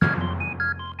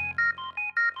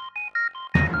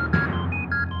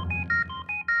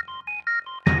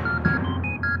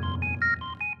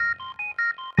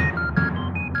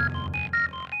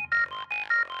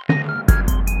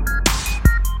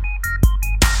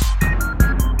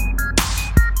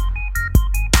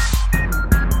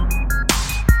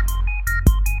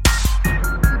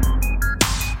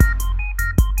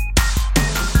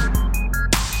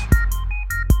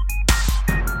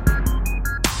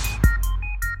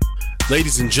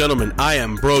Ladies and gentlemen, I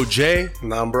am Bro J.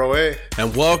 And I'm Bro A.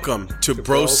 And welcome to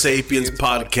Bro Sapienz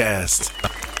Podcast.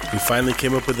 We finally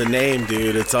came up with a name,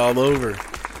 dude. It's all over.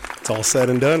 It's all said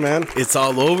and done, man. It's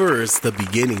all over or it's the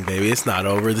beginning, baby? It's not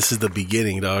over. This is the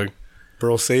beginning, dog.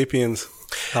 Bro Sapienz.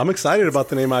 I'm excited about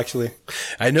the name, actually.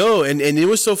 I know. And it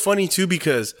was so funny, too,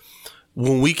 because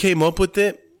when we came up with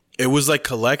it, it was like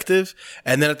collective.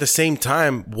 And then at the same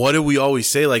time, what do we always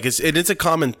say? Like, it's a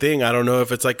common thing. I don't know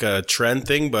if it's like a trend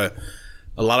thing, but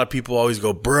a lot of people always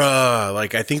go, bruh.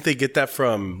 Like, I think they get that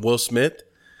from Will Smith.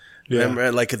 Yeah. Remember,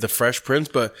 like at the Fresh Prince.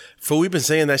 But we've been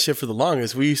saying that shit for the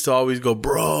longest. We used to always go,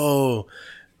 bro.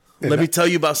 Let me tell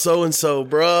you about so-and-so,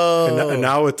 bro. And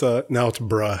now it's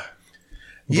bruh.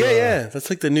 Yeah. That's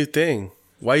like the new thing.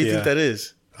 Why do you think that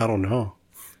is? I don't know.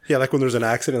 Yeah, like when there's an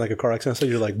accident, like a car accident, so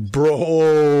you're like,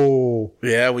 bro.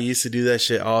 Yeah, we used to do that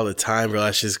shit all the time, bro.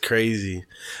 That shit's crazy.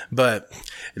 But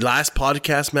last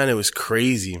podcast, man, it was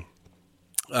crazy.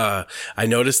 I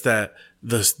noticed that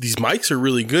these mics are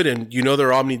really good, and you know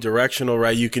they're omnidirectional,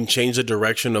 right? You can change the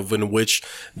direction of in which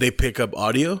they pick up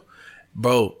audio.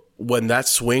 Bro, when that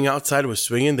swing outside was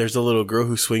swinging, there's a little girl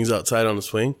who swings outside on the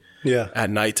swing. Yeah. At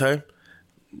nighttime.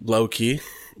 Low key.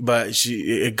 But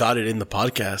it got it in the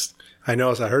podcast. I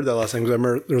know. So I heard that last time because I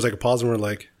remember there was like a pause and we're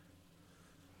like,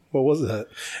 what was that?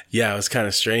 Yeah, it was kind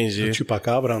of strange, dude.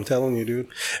 Chupacabra, I'm telling you, dude.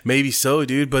 Maybe so,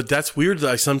 dude. But that's weird.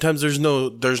 Like sometimes there's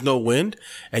no wind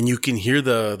and you can hear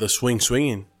the swing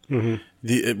swinging.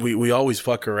 Mm-hmm. We always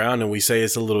fuck around and we say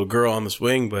it's a little girl on the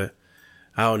swing, but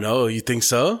I don't know. You think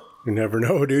so? You never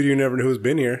know, dude. You never know who's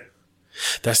been here.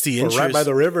 That's the interest. We're right by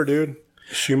the river, dude.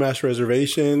 Shumash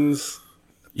reservations.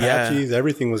 Apaches,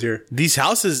 everything was here. These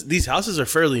houses are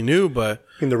fairly new, but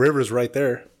I mean the river's right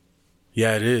there.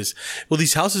 Yeah, it is. Well,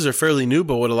 these houses are fairly new,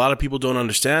 but what a lot of people don't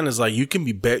understand is like you can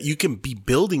be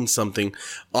building something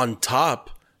on top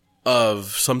of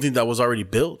something that was already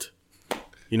built.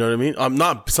 You know what I mean?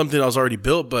 Not something that was already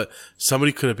built, but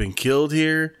somebody could have been killed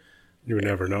here. You would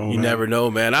never know. You never know,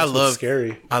 man. That's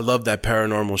scary. I love that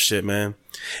paranormal shit, man.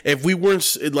 If we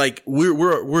weren't like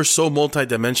we're so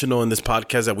multidimensional in this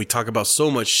podcast that we talk about so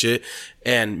much shit,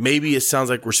 and maybe it sounds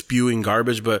like we're spewing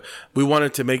garbage, but we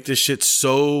wanted to make this shit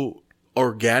so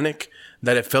organic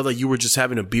that it felt like you were just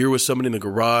having a beer with somebody in the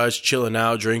garage, chilling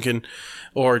out, drinking,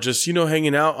 or just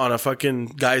hanging out on a fucking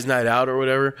guys' night out or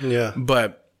whatever. Yeah.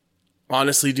 But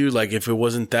honestly, dude, like if it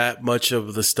wasn't that much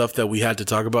of the stuff that we had to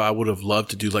talk about, I would have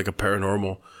loved to do like a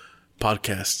paranormal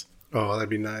podcast. Oh, that'd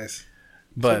be nice.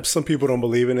 But some people don't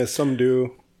believe in it. Some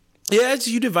do. Yeah,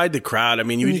 you divide the crowd. I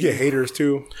mean, you get haters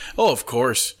too. Oh, of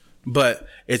course. But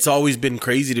it's always been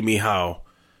crazy to me how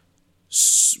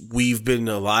we've been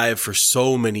alive for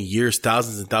so many years,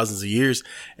 thousands and thousands of years.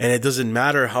 And it doesn't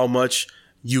matter how much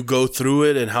you go through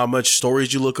it and how much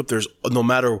stories you look up. There's no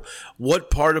matter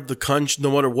what part of the country,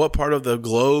 no matter what part of the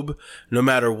globe, no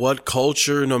matter what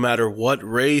culture, no matter what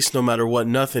race, no matter what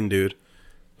nothing, dude.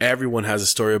 Everyone has a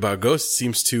story about ghosts. It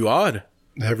seems too odd.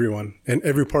 Everyone in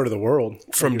every part of the world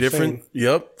from different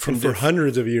for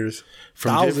hundreds of years,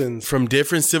 thousands from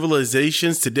different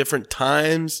civilizations to different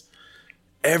times.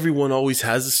 Everyone always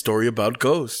has a story about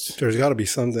ghosts. There's got to be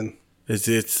something.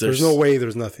 There's no way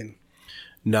there's nothing.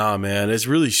 Nah, man, it's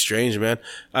really strange, man.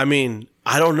 I mean,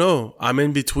 I don't know. I'm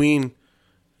in between.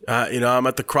 I'm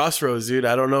at the crossroads, dude.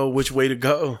 I don't know which way to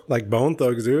go. Like Bone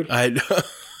Thugs, dude. I know.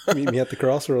 Meet me at the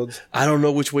crossroads. I don't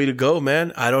know which way to go,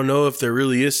 man. I don't know if there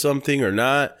really is something or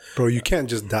not. Bro, you can't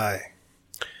just die.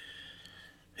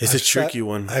 It's a tricky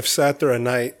one. I've sat there at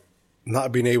night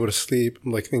not being able to sleep.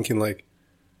 I'm like thinking like,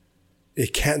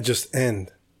 it can't just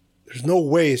end. There's no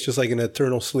way it's just like an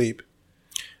eternal sleep.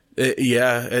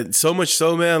 Yeah. And so much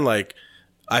so, man, like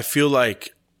I feel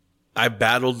like I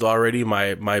battled already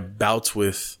my bouts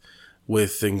with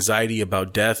anxiety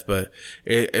about death, but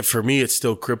for me, it's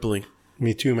still crippling.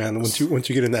 Me too, man. Once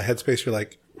you get in that headspace, you're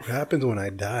like, what happens when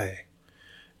I die?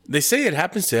 They say it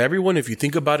happens to everyone if you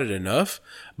think about it enough,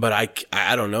 but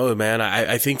I don't know, man.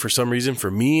 I think for some reason, for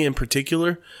me in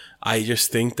particular, I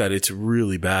just think that it's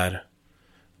really bad.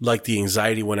 Like the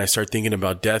anxiety when I start thinking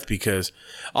about death, because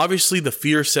obviously the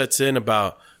fear sets in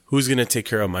about who's going to take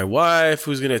care of my wife,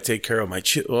 who's going to take care of my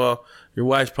well, your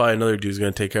wife's probably another dude's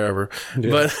going to take care of her,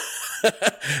 yeah.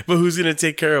 but who's going to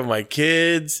take care of my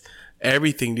kids?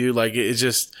 Everything, dude. Like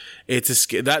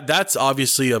that's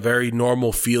obviously a very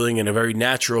normal feeling and a very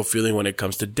natural feeling when it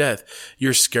comes to death.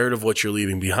 You're scared of what you're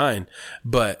leaving behind.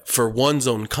 But for one's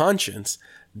own conscience,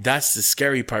 that's the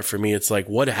scary part for me. It's like,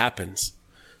 what happens?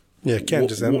 Yeah, it can't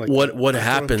just end like what that.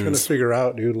 happens? I'm trying to figure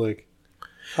out, dude. Like,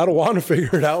 I don't want to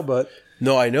figure it out, but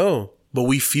no, I know. But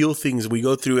we feel things. We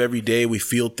go through every day. We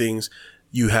feel things.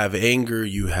 you have anger,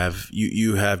 you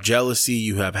have jealousy,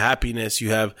 you have happiness,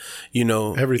 you have,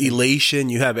 Everything. elation,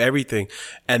 you have everything.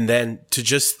 And then to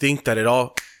just think that it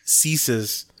all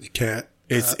ceases, You can't.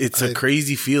 it's a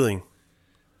crazy feeling.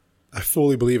 I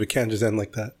fully believe it can't just end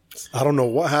like that. I don't know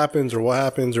what happens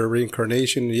or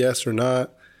reincarnation, yes or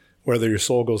not, whether your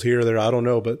soul goes here or there, I don't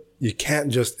know, but you can't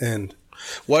just end.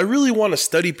 Well, I really want to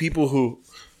study people who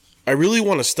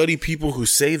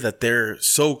say that they're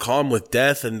so calm with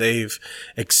death and they've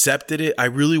accepted it. I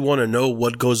really want to know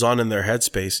what goes on in their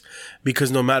headspace,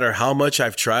 because no matter how much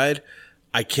I've tried,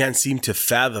 I can't seem to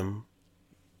fathom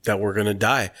that we're going to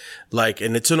die.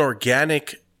 And it's an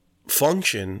organic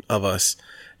function of us.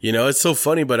 It's so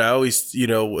funny, but I always,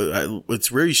 it's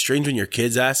very strange when your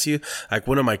kids ask you, like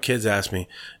one of my kids asked me,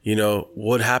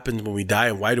 what happens when we die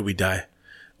and why do we die?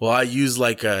 Well, I use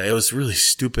it was a really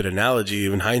stupid analogy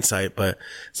in hindsight, but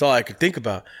it's all I could think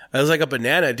about. I was like a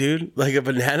banana, dude. Like a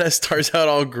banana starts out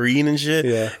all green and shit.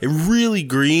 Yeah. And really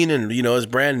green and, it's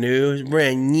brand new.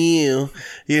 And you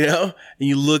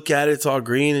look at it, it's all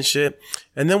green and shit.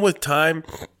 And then with time,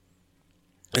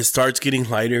 it starts getting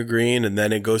lighter green, and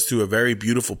then it goes through a very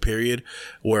beautiful period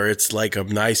where it's like a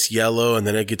nice yellow, and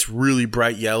then it gets really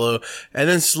bright yellow, and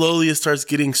then slowly it starts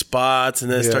getting spots, and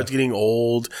then it starts getting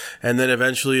old, and then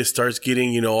eventually it starts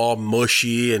getting, all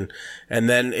mushy, and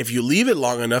then if you leave it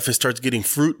long enough, it starts getting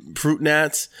fruit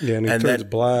gnats. Yeah, and it turns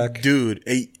black. Dude,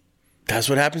 that's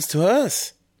what happens to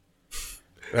us.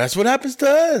 That's what happens to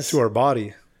us. To our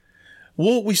body.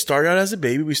 Well, we start out as a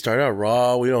baby. We start out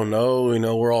raw. We don't know.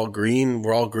 We're all green.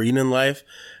 We're all green in life.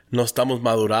 No estamos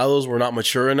madurados. We're not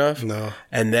mature enough. No.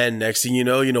 And then next thing you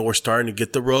know, we're starting to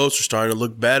get the ropes. We're starting to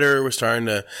look better. We're starting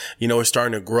to, we're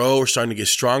starting to grow. We're starting to get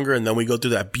stronger. And then we go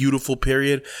through that beautiful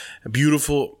period.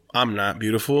 I'm not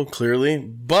beautiful, clearly.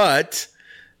 But,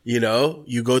 you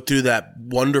go through that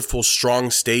wonderful,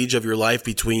 strong stage of your life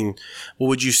between, what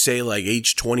would you say,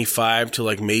 age 25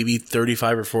 to maybe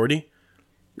 35 or 40?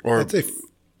 Or I'd say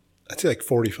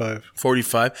 45.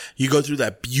 45. You go through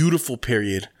that beautiful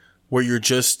period where you're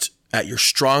just at your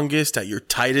strongest, at your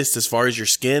tightest as far as your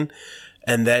skin.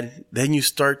 And then you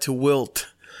start to wilt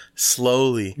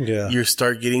slowly. Yeah. You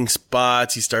start getting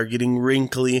spots. You start getting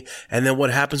wrinkly. And then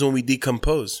what happens when we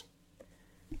decompose?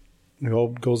 It all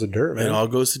goes to dirt, man. It all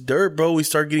goes to dirt, bro. We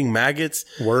start getting maggots.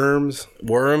 Worms.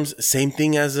 Same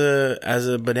thing as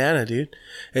a banana, dude.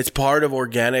 It's part of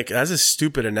organic. That's a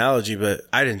stupid analogy, but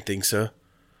I didn't think so.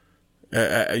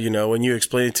 When you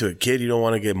explain it to a kid, you don't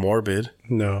want to get morbid.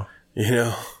 No.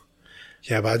 Yeah,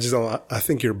 but I just don't. I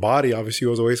think your body obviously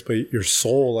goes away, but your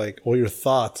soul, all your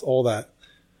thoughts, all that.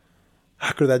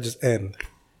 How could that just end?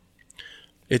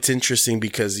 It's interesting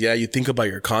because, you think about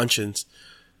your conscience.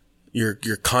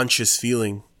 Your conscious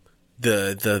feeling,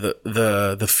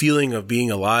 the feeling of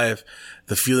being alive,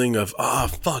 the feeling of,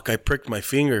 fuck, I pricked my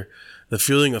finger, the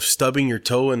feeling of stubbing your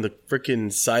toe in the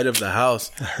freaking side of the house.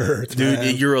 It hurts, dude.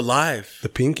 Man. You're alive. The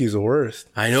pinky's the worst.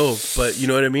 I know, but you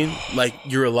know what I mean?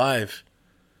 You're alive.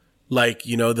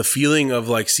 The feeling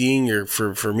of seeing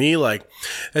for me,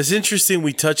 it's interesting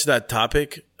we touched that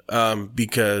topic,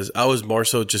 because I was more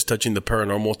so just touching the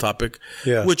paranormal topic,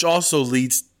 which also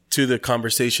leads to the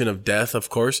conversation of death, of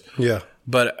course. Yeah.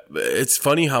 But it's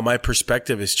funny how my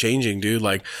perspective is changing, dude.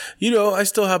 I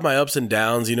still have my ups and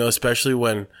downs, especially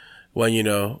when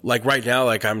right now,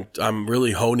 I'm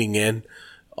really honing in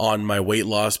on my weight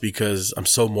loss because I'm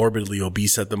so morbidly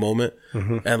obese at the moment.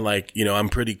 Mm-hmm. And I'm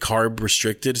pretty carb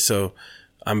restricted. So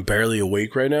I'm barely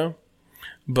awake right now.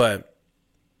 But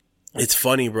it's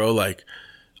funny, bro.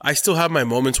 I still have my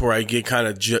moments where I get kind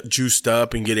of juiced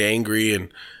up and get angry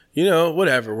and,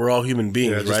 whatever. We're all human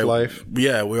beings, just right? Life.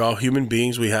 Yeah, we're all human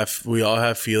beings. We all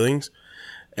have feelings.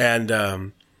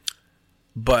 But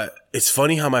it's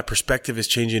funny how my perspective is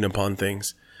changing upon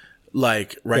things.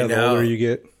 Right now, the older you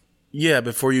get. Yeah,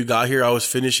 before you got here, I was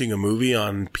finishing a movie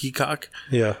on Peacock.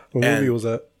 Yeah. What movie was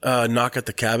that? Knock at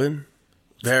the Cabin.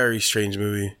 Very strange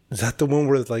movie. Is that the one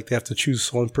where they have to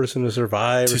choose one person to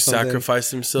survive to or something?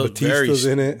 Sacrifice themselves? Batista's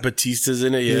in it. Batista's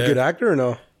in it, yeah. He's a good actor or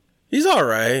no? He's all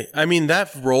right. I mean,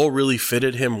 that role really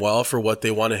fitted him well for what they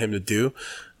wanted him to do.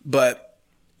 But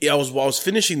I was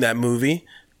finishing that movie,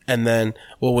 and then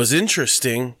what was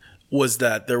interesting was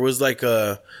that there was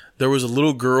a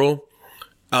little girl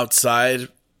outside,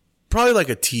 probably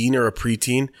a teen or a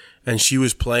preteen, and she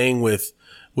was playing with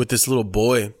this little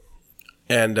boy,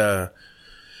 and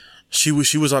she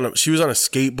was on a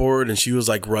skateboard, and she was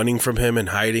running from him and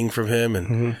hiding from him,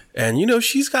 and and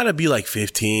she's got to be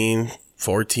 15.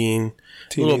 14,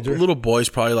 little boy's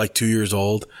probably 2 years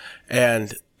old.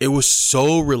 And it was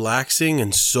so relaxing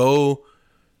and so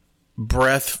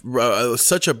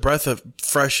such a breath of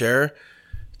fresh air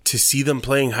to see them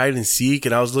playing hide and seek,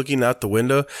 and I was looking out the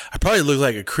window. I probably looked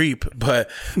like a creep, but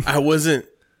I wasn't.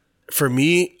 For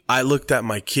me, I looked at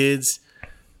my kids.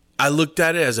 I looked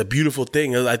at it as a beautiful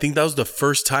thing. I think that was the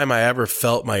first time I ever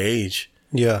felt my age.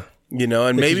 Yeah. You know,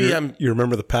 and maybe you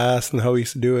remember the past and how we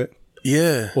used to do it.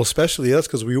 Yeah. Well, especially us,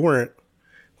 because we went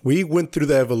through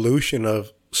the evolution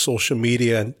of social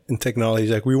media and technology.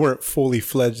 Like, we weren't fully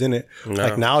fledged in it. No.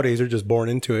 Like, nowadays, they're just born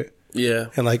into it. Yeah.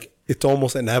 And, like, it's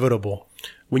almost inevitable.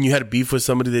 When you had beef with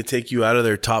somebody, they take you out of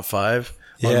their top 5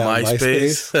 on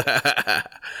MySpace.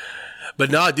 But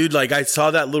no, dude, like, I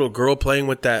saw that little girl playing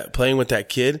with that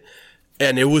kid,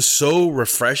 and it was so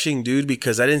refreshing, dude,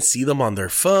 because I didn't see them on their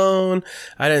phone.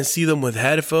 I didn't see them with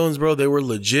headphones, bro. They were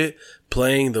legit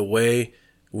playing the way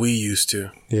we used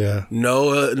to. Yeah.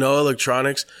 No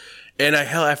electronics. And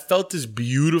I felt this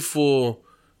beautiful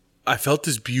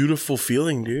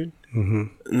feeling, dude. Mm-hmm.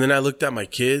 And then I looked at my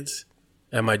kids,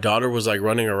 and my daughter was like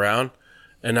running around,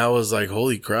 and I was like,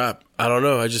 holy crap. I don't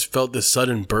know. I just felt this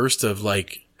sudden burst of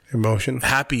like emotion,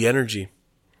 happy energy.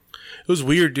 It was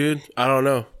weird, dude. I don't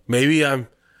know. Maybe I'm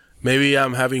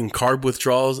having carb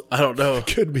withdrawals. I don't know.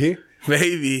 Could be.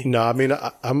 Maybe. No, I mean,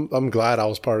 I'm glad I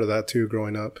was part of that too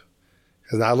growing up.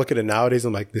 Because now I look at it nowadays,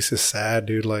 I'm like, this is sad,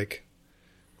 dude. Like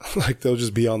they'll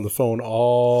just be on the phone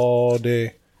all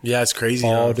day. Yeah, it's crazy.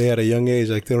 All day at a young age.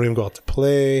 Like, they don't even go out to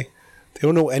play. They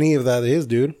don't know any of that is,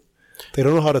 dude. They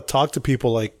don't know how to talk to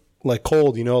people like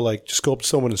cold, you know, like just go up to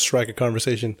someone and strike a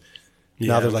conversation.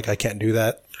 Yeah. Now they're like, I can't do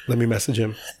that. Let me message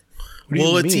him.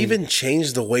 Well, it's even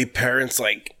changed the way parents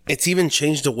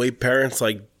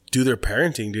do their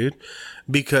parenting, dude.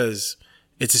 Because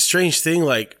it's a strange thing.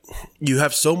 Like, you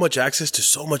have so much access to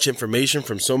so much information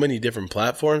from so many different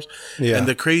platforms. Yeah. And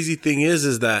the crazy thing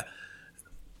is that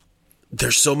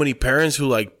there's so many parents who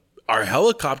like are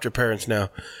helicopter parents now.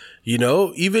 You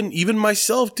know, even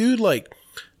myself, dude, like,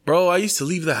 bro, I used to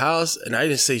leave the house and I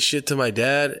didn't say shit to my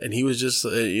dad. And he was just,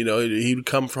 he would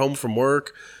come home from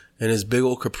work in his big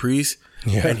old Caprice.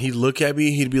 Yeah. And he'd look at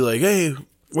me. He'd be like, hey,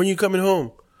 when you coming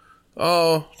home?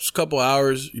 Oh, just a couple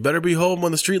hours. You better be home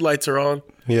when the street lights are on.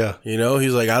 Yeah. You know,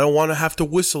 he's like, I don't want to have to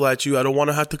whistle at you. I don't want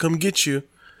to have to come get you.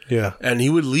 Yeah. And he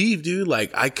would leave, dude.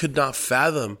 Like, I could not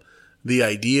fathom the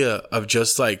idea of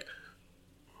just like,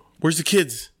 where's the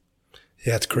kids?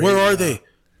 Yeah, it's crazy. Where are they?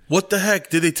 What the heck?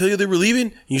 Did they tell you they were leaving?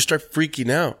 And you start freaking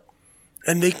out.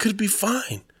 And they could be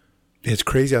fine. It's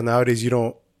crazy how nowadays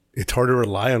it's hard to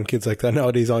rely on kids like that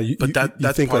nowadays. You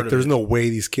think like there's no way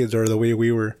these kids are the way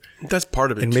we were. That's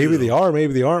part of it. And maybe they are,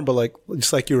 maybe they aren't. But like,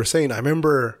 just like you were saying, I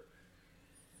remember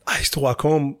I used to walk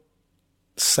home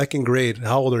second grade.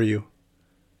 How old are you?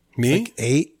 Me? Like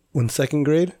 8 when second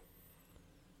grade?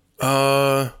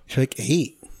 You're like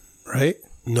 8, right?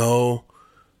 No.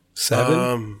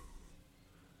 7?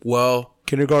 Well,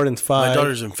 kindergarten's 5. My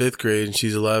daughter's in 5th grade and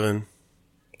she's 11.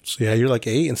 So yeah, you're like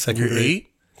 8 in second grade. 8?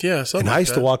 Yeah, something. And I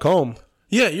used to walk home.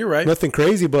 Yeah, you're right. Nothing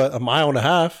crazy, but 1.5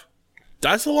 miles.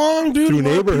 That's a long, dude. Through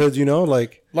neighborhoods, you know,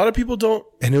 like a lot of people don't.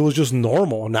 And it was just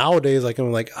normal. Nowadays, like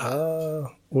I'm like,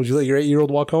 would you let your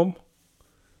 8-year-old walk home?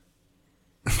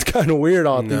 It's kind of weird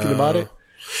on thinking about it.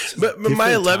 But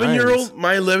my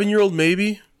 11-year-old,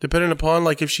 maybe, depending upon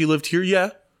like if she lived here,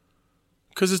 yeah,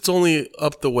 because it's only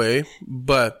up the way.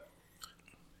 But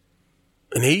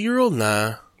an 8-year-old,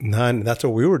 nah. That's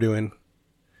what we were doing.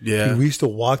 Yeah, dude, we used to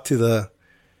walk to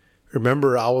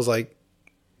remember, I was like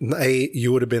 8,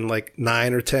 you would have been like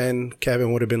 9 or 10,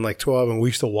 Kevin would have been like 12, and we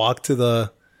used to walk to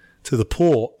the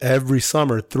pool every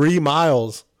summer, 3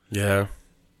 miles. Yeah.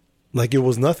 Like it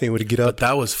was nothing. We'd get up. But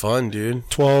that was fun, dude.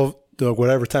 12,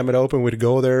 whatever time it opened, we'd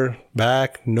go there,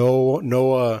 back.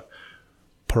 No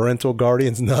parental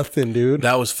guardians, nothing, dude.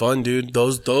 That was fun, dude.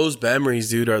 Those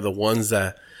memories, dude, are the ones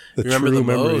that you remember the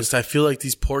most. I feel like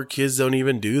these poor kids don't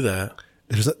even do that.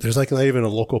 There's like not even a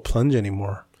local plunge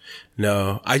anymore.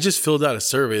 No, I just filled out a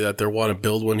survey that they want to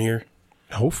build one here.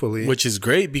 Hopefully. Which is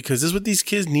great because this is what these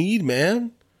kids need,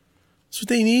 man. That's what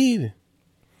they need.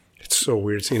 It's so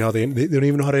weird seeing how they don't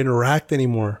even know how to interact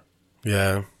anymore.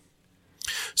 Yeah.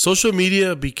 Social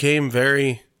media became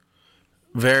very,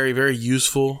 very, very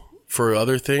useful for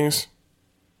other things.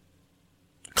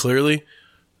 Clearly.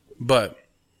 But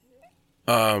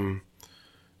it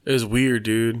was weird,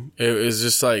 dude. It was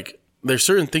just like there's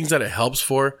certain things that it helps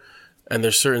for, and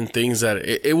there's certain things that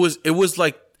it was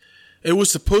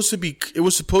supposed to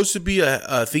be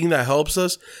a thing that helps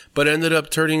us, but ended up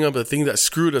turning up a thing that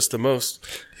screwed us the most.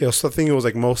 Yeah, so I think it was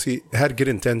like mostly it had good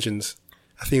intentions.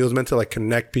 I think it was meant to like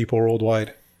connect people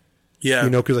worldwide. Yeah, you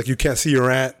know, because like you can't see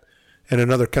your aunt in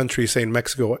another country, say in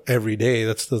Mexico, every day.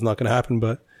 That's not going to happen.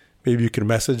 But maybe you can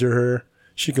message her.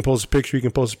 She can post a picture. You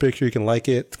can post a picture. You can like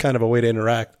it. It's kind of a way to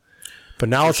interact. But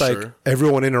now it's like sure.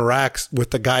 everyone interacts with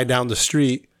the guy down the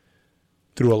street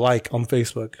through a like on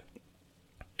Facebook.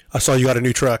 I saw you got a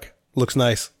new truck. Looks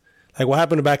nice. Like, what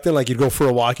happened back then? Like, you'd go for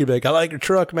a walk. You'd be like, I like your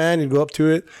truck, man. You'd go up to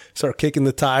it, start kicking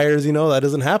the tires. You know, that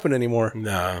doesn't happen anymore.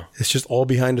 No. It's just all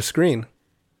behind a screen.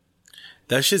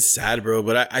 That shit's sad, bro.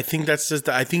 But I think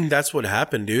I think that's what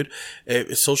happened, dude.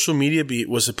 Social media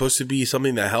was supposed to be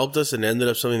something that helped us and ended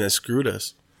up something that screwed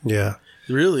us. Yeah.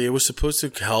 Really, it was supposed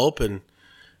to help, and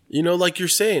you know, like you're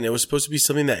saying, it was supposed to be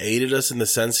something that aided us in the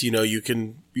sense, you know, you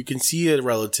can see a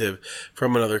relative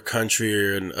from another country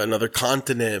or another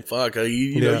continent. Fuck,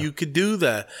 you know, you could do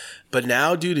that. But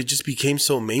now, dude, it just became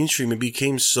so mainstream. It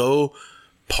became so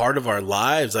part of our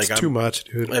lives. Like, it's too much,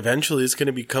 dude. Eventually, it's going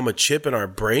to become a chip in our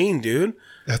brain, dude.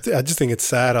 I just think it's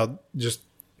sad how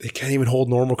they can't even hold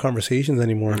normal conversations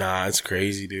anymore. Nah, it's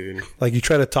crazy, dude. Like, you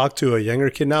try to talk to a younger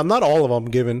kid. Now, not all of them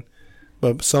given,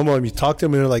 but some of them, you talk to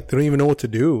them and they're like, they don't even know what to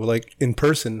do, like, in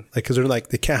person. Like, because they're like,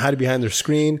 they can't hide behind their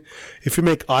screen. If you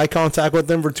make eye contact with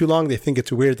them for too long, they think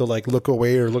it's weird. They'll, like, look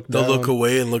away or look down. They'll look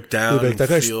away and look down.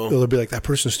 They'll be like, that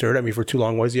person stared at me for too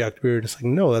long. Why does he act weird? It's like,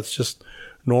 no, that's just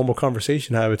normal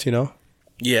conversation habits, you know?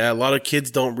 Yeah, a lot of kids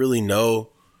don't really know,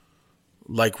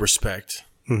 like, respect.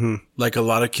 Mm-hmm. Like, a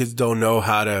lot of kids don't know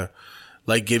how to,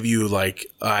 like, give you, like,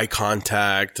 eye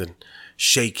contact and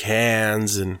shake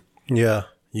hands. And yeah,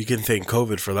 you can thank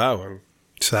COVID for that one.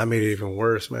 So that made it even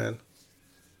worse, man.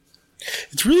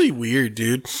 It's really weird,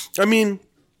 dude. I mean,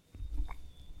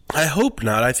 I hope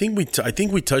not. I think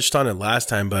we touched on it last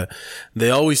time, but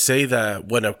they always say that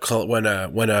when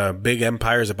a big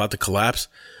empire is about to collapse,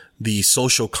 the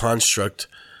social construct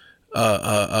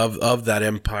of that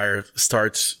empire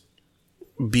starts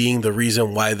being the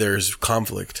reason why there's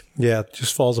conflict. Yeah, it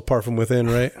just falls apart from within,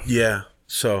 right? Yeah.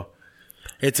 So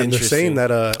it's and interesting. They're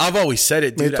saying that I've always said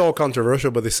it, dude. It's all controversial,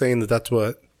 but they're saying that that's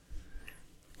what,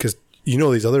 because you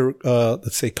know these other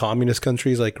let's say communist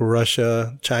countries like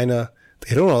Russia, China,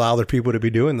 they don't allow their people to be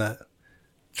doing that.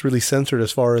 It's really censored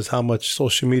as far as how much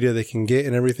social media they can get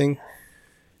and everything.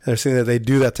 And they're saying that they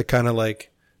do that to kind of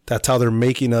like, that's how they're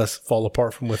making us fall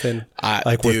apart from within.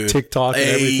 Like dude, with TikTok and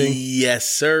everything. Yes,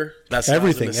 sir. That's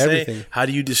everything. Everything. How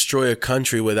do you destroy a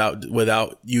country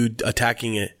without you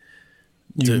attacking it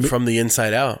from the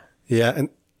inside out? Yeah, and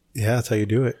that's how you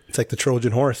do it. It's like the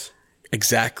Trojan horse.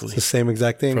 Exactly. It's the same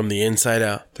exact thing. From the inside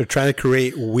out. They're trying to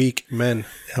create weak men,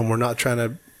 and we're not trying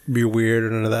to be weird or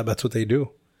none of that. That's what they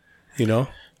do. You know?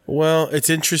 Well, it's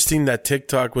interesting that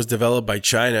TikTok was developed by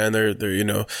China, and they're you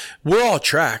know, we're all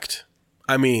tracked.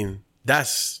 I mean,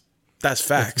 that's facts.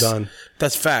 That's done.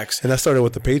 That's facts. And that started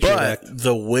with the Patriot Act. But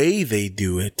the way they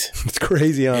do it, it's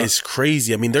crazy. Huh? It's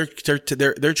crazy. I mean, they're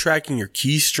tracking your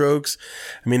keystrokes.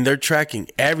 I mean, they're tracking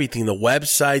everything, the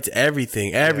websites,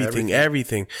 everything. And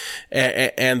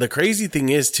the crazy thing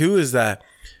is too, is that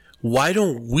why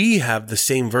don't we have the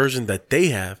same version that they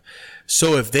have?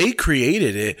 So if they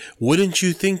created it, wouldn't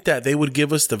you think that they would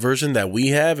give us the version that we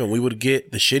have and we would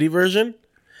get the shitty version?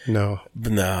 No.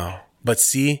 But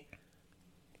see,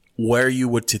 where you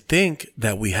would to think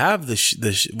that we have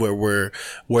where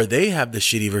they have the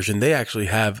shitty version, they actually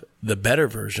have the better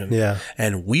version. Yeah.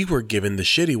 And we were given the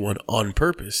shitty one on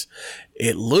purpose.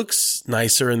 It looks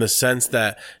nicer in the sense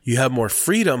that you have more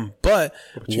freedom, but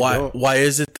why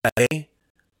is it that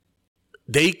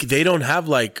they don't have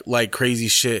like crazy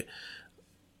shit?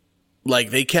 Like,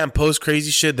 they can't post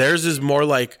crazy shit. Theirs is more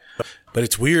like, but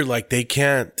it's weird. Like, they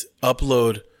can't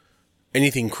upload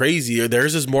anything crazy. Or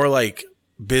theirs is more like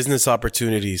business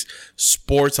opportunities,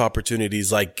 sports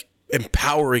opportunities, like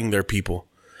empowering their people,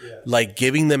 like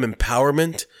giving them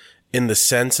empowerment in the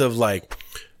sense of like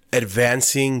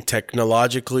advancing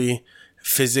technologically,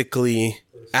 physically,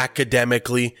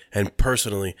 academically, and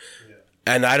personally. Yeah.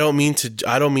 And I don't mean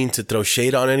to throw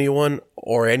shade on anyone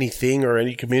or anything or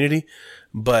any community,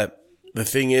 but the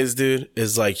thing is, dude,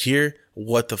 is like here,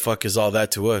 what the fuck is all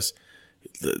that to us?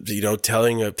 You know,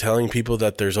 telling people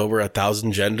that there's over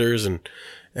 1,000 genders and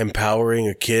empowering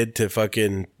a kid to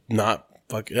fucking not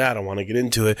fuck. I don't want to get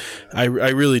into it. I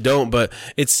really don't, but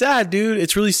it's sad, dude.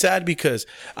 It's really sad because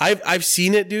I've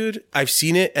seen it, dude. I've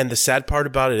seen it. And the sad part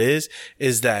about it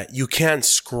is that you can't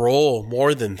scroll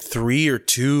more than 3 or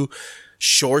 2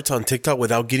 shorts on TikTok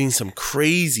without getting some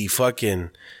crazy fucking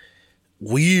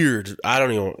weird. I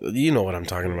don't even, you know what I'm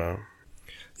talking about.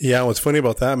 Yeah. What's funny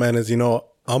about that, man, is, you know,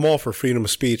 I'm all for freedom of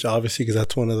speech, obviously, because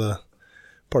that's one of the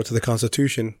parts of the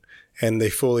Constitution. And they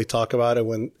fully talk about it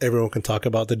when everyone can talk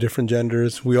about the different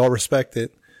genders. We all respect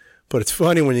it. But it's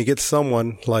funny when you get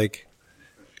someone like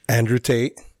Andrew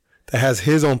Tate that has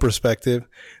his own perspective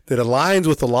that aligns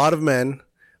with a lot of men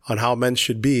on how men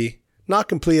should be. Not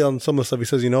complete on some of the stuff he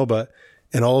says, you know, but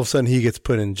And all of a sudden he gets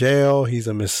put in jail. He's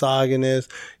a misogynist.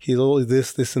 He's always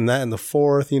this, and that, and the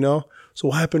fourth, you know? So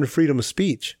what happened to freedom of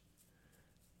speech?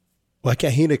 Why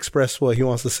can't he express what he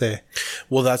wants to say?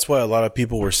 Well, that's why a lot of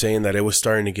people were saying that it was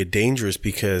starting to get dangerous,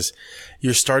 because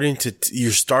you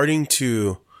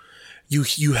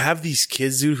have these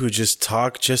kids, dude, who just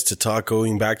talk just to talk.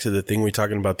 Going back to the thing we're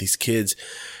talking about, these kids,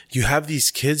 you have these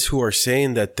kids who are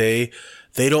saying that they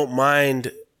don't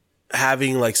mind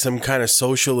having like some kind of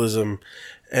socialism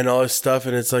and all this stuff.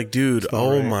 And it's like, dude,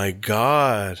 oh my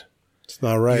God. It's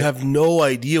not right. You have no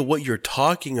idea what you're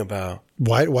talking about.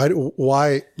 Why, I'm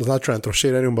not trying to throw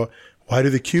shade at him, but why do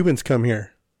the Cubans come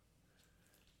here?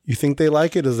 You think they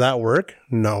like it? Does that work?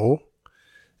 No.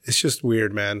 It's just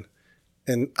weird, man.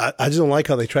 And I just don't like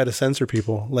how they try to censor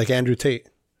people, like Andrew Tate.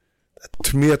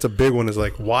 To me, that's a big one. Is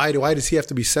like, why does he have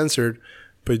to be censored,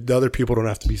 but the other people don't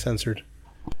have to be censored?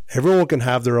 Everyone can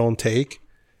have their own take.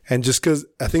 And just because,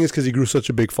 I think it's because he grew such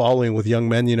a big following with young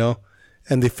men, you know,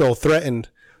 and they feel threatened.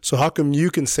 So how come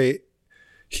you can say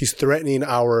he's threatening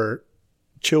our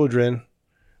children,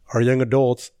 our young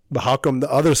adults, but how come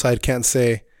the other side can't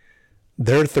say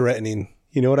they're threatening?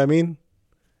 You know what I mean?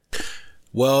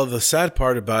 Well, the sad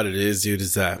part about it is, dude,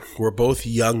 is that we're both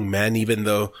young men, even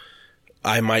though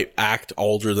I might act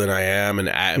older than I am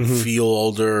and feel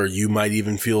older, or you might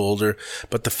even feel older.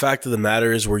 But the fact of the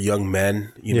matter is we're young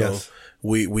men, you know,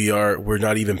 we're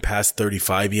not even past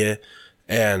 35 yet.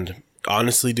 And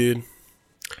honestly, dude,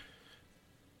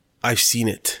 I've seen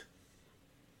it.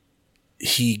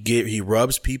 He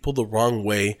rubs people the wrong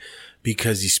way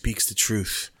because he speaks the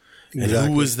truth. Exactly.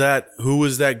 And who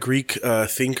was that Greek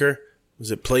thinker? Was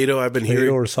it Plato? I've been hearing.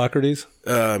 Plato or Socrates?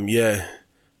 Yeah.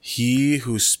 He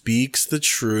who speaks the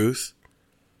truth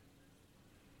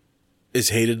is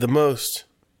hated the most.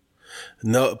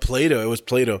 No, Plato. It was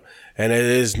Plato. And it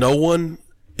is, no one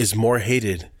is more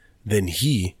hated than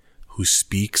he who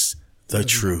speaks the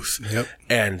truth. Yep.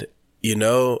 And, you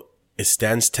know, it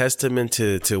stands testament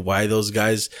to why those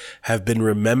guys have been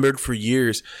remembered for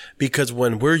years. Because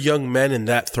when we're young men in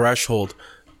that threshold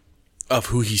of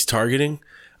who he's targeting,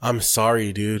 I'm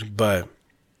sorry, dude, but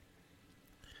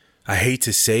I hate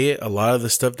to say it. A lot of the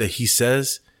stuff that he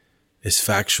says is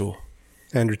factual.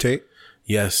 Andrew Tate?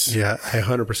 Yes. Yeah, I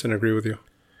 100% agree with you.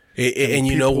 And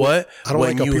you know what? I don't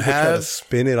like how people try to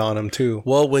spin it on him, too.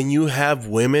 Well, when you have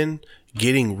women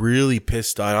getting really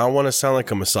pissed off, I don't want to sound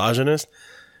like a misogynist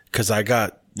because I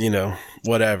got, you know,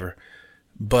 whatever.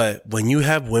 But when you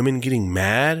have women getting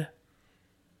mad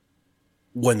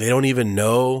when they don't even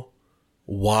know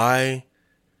why,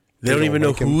 they don't even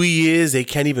know who he is. They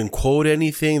can't even quote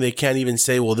anything. They can't even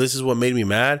say, well, this is what made me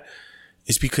mad.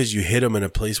 It's because you hit them in a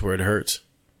place where it hurts.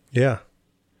 Yeah.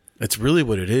 That's really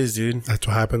what it is, dude. That's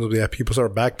what happens. Yeah, people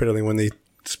start backpedaling when they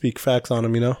speak facts on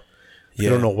them, you know? They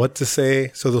don't know what to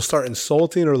say. So they'll start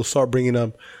insulting, or they'll start bringing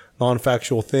up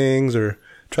non-factual things, or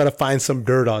try to find some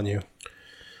dirt on you.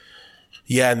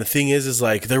 Yeah, and the thing is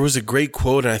like, there was a great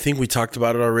quote, and I think we talked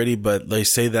about it already, but they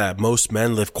say that most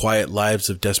men live quiet lives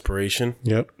of desperation.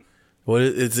 Yep. What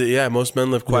is it? Yeah, most men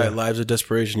live quiet lives of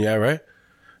desperation. Yeah, right?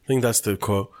 I think that's the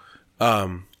quote.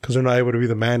 Because they're not able to be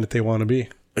the man that they want to be.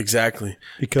 Exactly.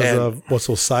 Because of what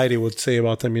society would say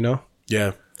about them, you know?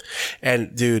 Yeah.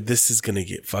 And, dude, this is going to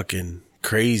get fucking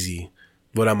crazy,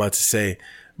 what I'm about to say.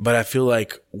 But I feel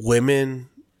like women,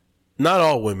 not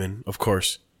all women, of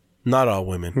course. Not all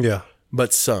women. Yeah.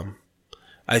 But some.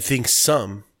 I think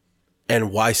some,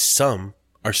 and why some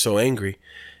are so angry,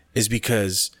 is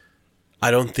because I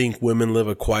don't think women live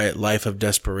a quiet life of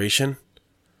desperation.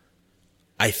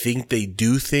 I think they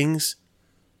do things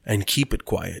and keep it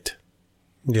quiet.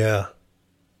 Yeah.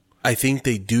 I think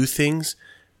they do things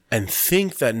and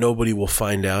think that nobody will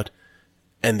find out,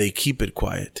 and they keep it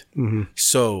quiet. Mm-hmm.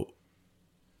 So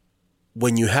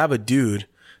when you have a dude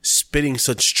spitting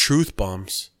such truth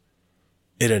bombs,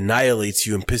 it annihilates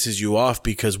you and pisses you off,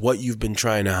 because what you've been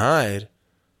trying to hide,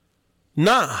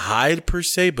 not hide per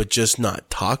se, but just not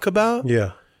talk about,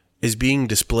 is being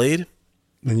displayed.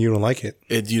 And you don't like it.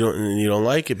 You don't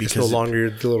like it because it's no longer your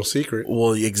little secret.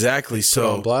 Well, exactly. It's so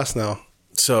put on blast now.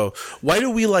 So why do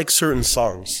we like certain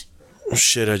songs? Oh,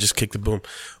 shit, I just kicked the boom.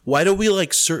 Why do we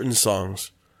like certain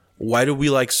songs? Why do we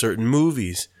like certain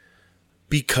movies?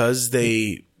 Because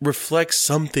they reflect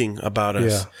something about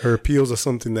us. Yeah, or appeals to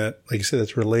something that, like you said,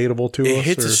 that's relatable to us. It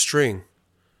hits a string.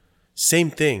 Same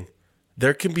thing.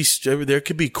 There could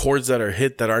be chords that are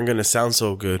hit that aren't going to sound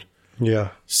so good. Yeah.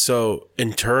 So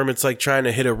in term, it's like trying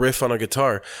to hit a riff on a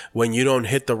guitar. When you don't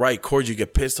hit the right chord, you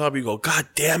get pissed off. You go, God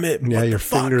damn it. Yeah, your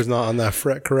finger's not on that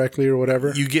fret correctly or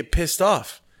whatever. You get pissed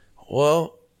off.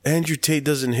 Well, Andrew Tate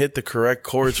doesn't hit the correct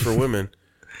chords for women.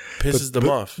 pisses them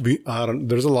off.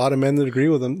 There's a lot of men that agree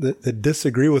with him that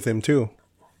disagree with him too.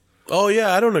 Oh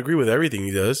yeah, I don't agree with everything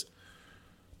he does,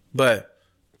 but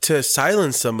to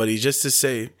silence somebody just to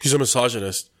say he's a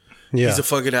misogynist, he's a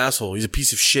fucking asshole, he's a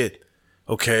piece of shit.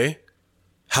 Okay,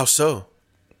 how so?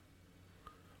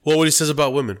 Well, what he says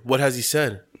about women, what has he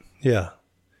said? Yeah,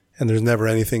 and there's never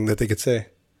anything that they could say.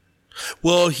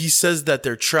 Well, he says that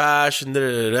they're trash and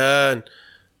da-da-da-da. And,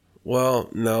 well,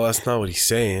 no, that's not what he's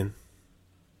saying.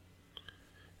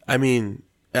 I mean,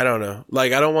 I don't know.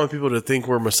 Like, I don't want people to think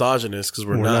we're misogynists because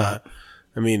we're not.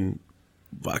 I mean,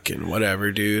 fucking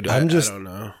whatever, dude. I don't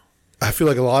know. I feel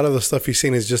like a lot of the stuff he's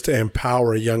saying is just to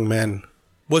empower young men.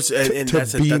 That's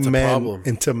a problem.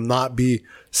 And to not be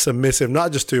submissive,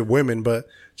 not just to women, but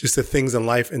just to things in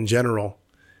life in general.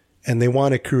 And they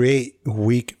want to create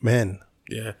weak men.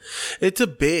 Yeah. It's a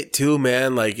bit too,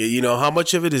 man. Like, you know, how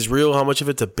much of it is real? How much of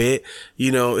it's a bit?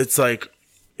 You know, it's like,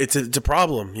 it's a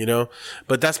problem, you know?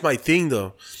 But that's my thing,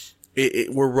 though.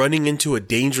 We're running into a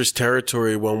dangerous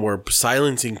territory when we're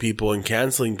silencing people and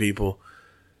canceling people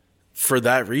for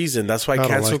that reason. That's why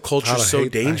cancel culture is so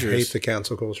dangerous. I hate the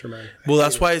cancel culture, man. Well,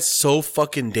 that's why it's so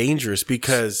fucking dangerous,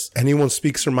 because anyone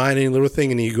speaks their mind, any little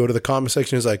thing, and you go to the comment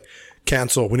section, it's like,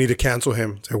 cancel. We need to cancel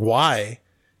him. It's like, why?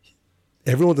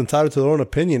 Everyone's entitled to their own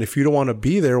opinion. If you don't want to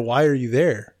be there, why are you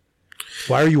there?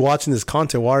 Why are you watching this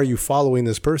content? Why are you following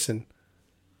this person?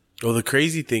 Well, the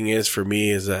crazy thing is for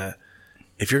me is that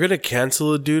if you're going to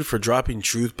cancel a dude for dropping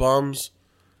truth bombs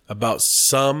about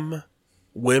some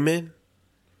women,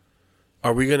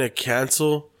 are we going to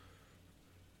cancel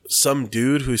some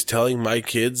dude who's telling my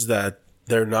kids that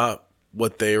they're not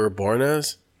what they were born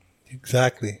as?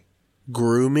 Exactly.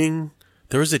 Grooming.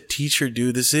 There was a teacher,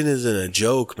 dude. This isn't a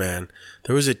joke, man.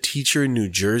 There was a teacher in New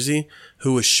Jersey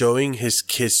who was showing his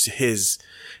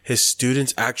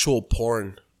students actual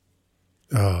porn.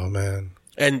 Oh man.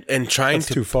 And trying That's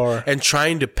to too far. And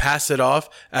trying to pass it off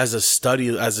as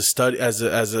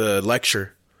a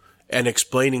lecture and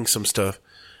explaining some stuff.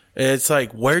 And it's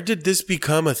like, where did this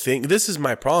become a thing? This is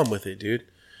my problem with it, dude.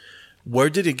 Where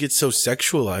did it get so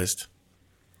sexualized?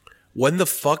 When the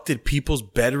fuck did people's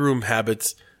bedroom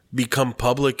habits become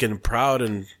public and proud?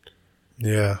 And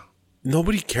yeah,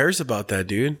 nobody cares about that,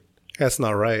 dude. That's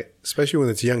not right, especially when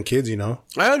it's young kids, you know.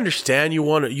 I understand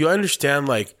you understand,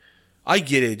 like, I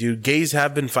get it, dude. Gays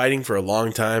have been fighting for a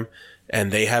long time,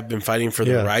 and they have been fighting for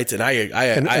their rights, and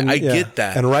I get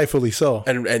that, and rightfully so.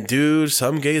 And dude,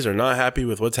 some gays are not happy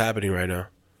with what's happening right now.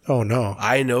 Oh no,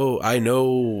 I know.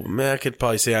 Man, I could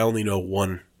probably say I only know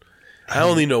one. I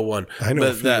only know one. I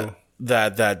know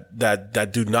that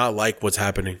do not like what's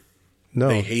happening. No,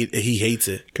 he hates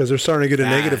it because they're starting to get a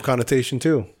negative connotation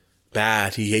too.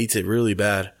 Bad. He hates it really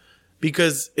bad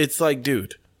because it's like,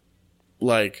 dude,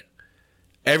 like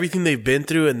everything they've been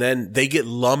through, and then they get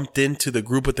lumped into the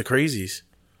group with the crazies.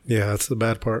 Yeah, that's the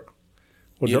bad part.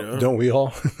 Well, don't we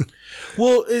all?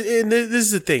 Well, and this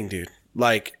is the thing, dude.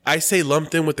 Like, I say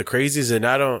lumped in with the crazies, and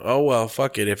I don't, oh, well,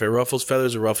 fuck it. If it ruffles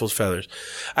feathers, it ruffles feathers.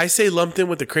 I say lumped in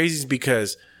with the crazies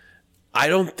because I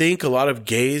don't think a lot of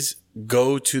gays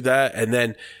go to that. And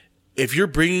then if you're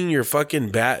bringing your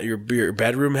fucking your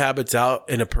bedroom habits out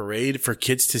in a parade for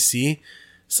kids to see,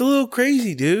 it's a little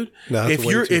crazy, dude. No, if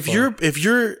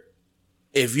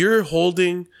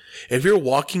you're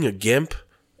walking a gimp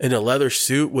in a leather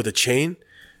suit with a chain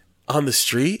on the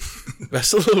street,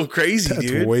 that's a little crazy,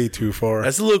 dude. That's way too far.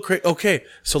 That's a little crazy. Okay,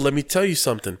 so let me tell you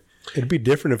something. It'd be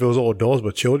different if it was all adults,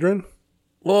 but children?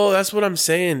 Well, that's what I'm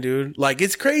saying, dude. Like,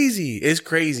 it's crazy. It's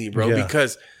crazy, bro. Yeah.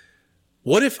 Because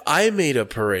what if I made a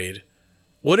parade?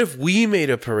 What if we made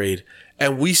a parade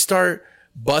and we start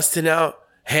busting out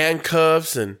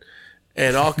handcuffs and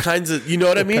all kinds of, you know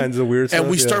what I mean? Kinds of weird stuff. And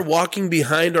we start walking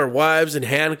behind our wives in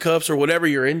handcuffs or whatever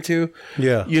you're into.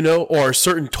 Yeah. You know, or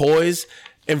certain toys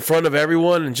in front of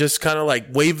everyone and just kind of like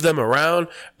wave them around.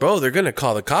 Bro, they're going to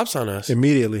call the cops on us.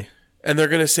 Immediately. And they're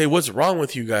going to say, what's wrong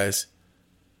with you guys?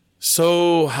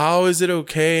 So how is it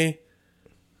okay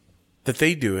that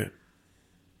they do it?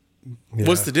 Yeah.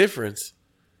 What's the difference?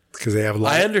 Because they have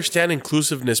I understand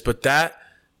inclusiveness, but that's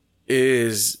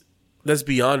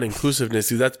beyond inclusiveness,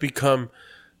 dude. That's become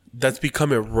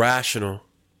irrational.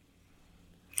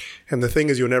 And the thing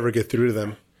is, you'll never get through to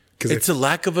them. It's a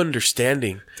lack of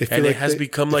understanding, and it has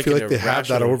become like they have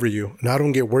that over you. And I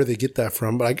don't get where they get that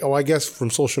from, but I guess from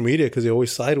social media because they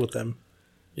always side with them.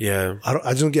 Yeah, I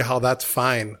just don't get how that's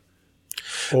fine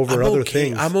over other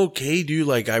things. I'm okay, dude.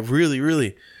 Like I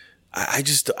really,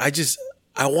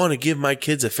 I want to give my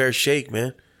kids a fair shake,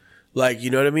 man. Like,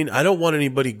 you know what I mean? I don't want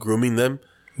anybody grooming them.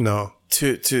 No.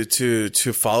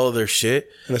 to follow their shit.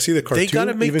 And I see the cartoon. They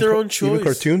gotta make their own choice. Even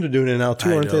cartoons are doing it now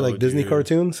too, aren't they? Like Disney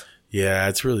cartoons. Yeah,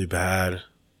 it's really bad.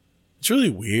 It's really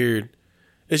weird.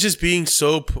 It's just being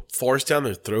so forced down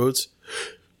their throats.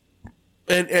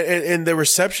 And the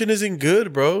reception isn't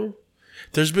good, bro.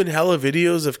 There's been hella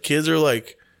videos of kids are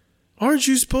like, aren't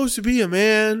you supposed to be a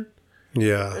man?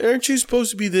 Yeah. Aren't you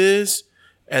supposed to be this?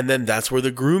 And then that's where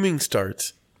the grooming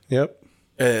starts. Yep.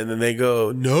 And then they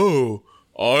go, no,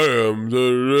 I am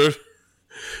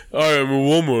a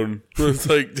woman. It's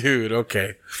like, dude,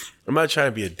 okay. I'm not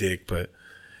trying to be a dick, but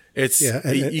it's,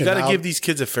 you got to give these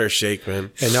kids a fair shake,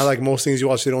 man. And now, like most things you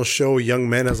watch, they don't show young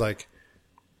men as like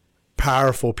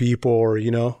powerful people or,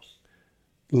 you know,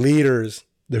 leaders.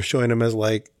 They're showing them as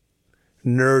like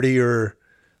nerdy or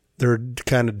they're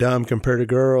kind of dumb compared to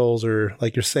girls or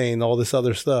like you're saying, all this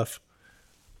other stuff.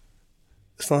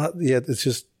 It's not, it's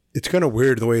just, it's kind of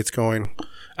weird the way it's going.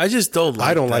 I just don't like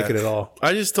I don't that. like it at all.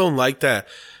 I just don't like that.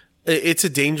 It's a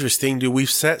dangerous thing, dude. We've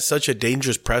set such a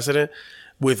dangerous precedent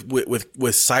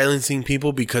with silencing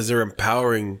people because they're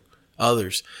empowering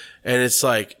others. And it's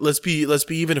like, let's be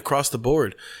even across the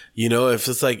board. You know, if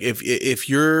it's like, if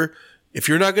you're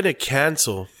not going to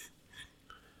cancel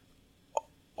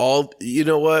all, you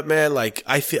know what, man? Like,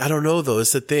 I don't know though.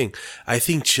 It's the thing. I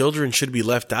think children should be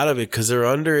left out of it because they're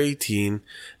under 18.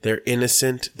 They're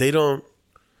innocent. They don't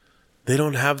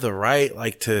have the right,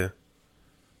 like I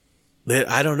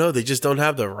don't know. They just don't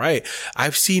have the right.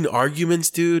 I've seen arguments,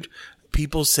 dude.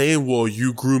 People saying, well,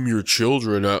 you groom your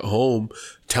children at home,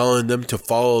 telling them to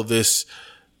follow this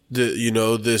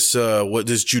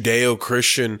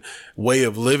Judeo-Christian way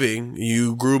of living.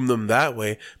 You groom them that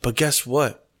way. But guess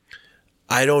what?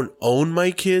 I don't own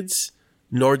my kids,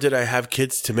 nor did I have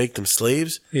kids to make them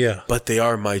slaves. Yeah. But they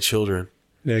are my children.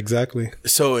 Yeah, exactly.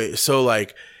 So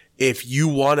like, if you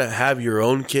want to have your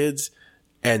own kids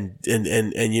and,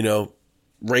 you know,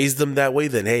 raise them that way,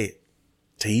 then hey,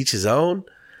 to each his own.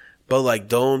 But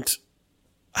like,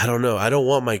 I don't know. I don't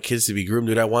want my kids to be groomed,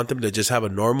 dude. I want them to just have a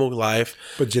normal life.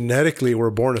 But genetically, we're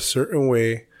born a certain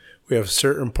way. We have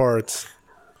certain parts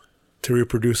to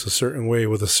reproduce a certain way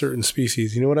with a certain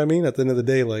species. You know what I mean? At the end of the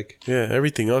day, like... Yeah,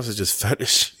 everything else is just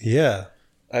fetish. Yeah.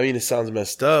 I mean, it sounds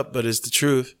messed up, but it's the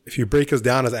truth. If you break us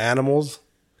down as animals,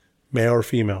 male or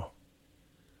female,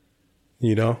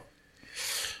 you know?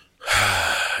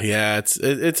 Yeah,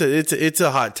 it's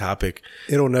a hot topic.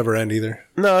 It'll never end either.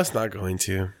 No, it's not going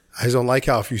to. I just don't like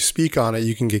how if you speak on it,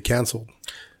 you can get canceled.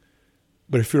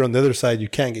 But if you're on the other side, you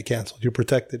can't get canceled. You're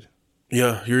protected.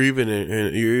 Yeah, you're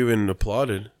even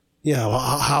applauded. Yeah,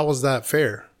 well, how is that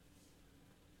fair?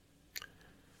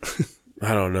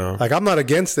 I don't know. Like, I'm not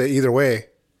against it either way,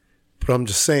 but I'm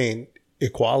just saying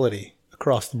equality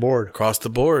across the board. Across the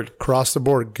board. Across the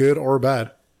board, good or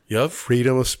bad. Yep.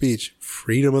 Freedom of speech,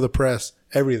 freedom of the press,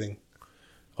 everything.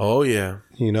 Oh, yeah.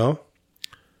 You know?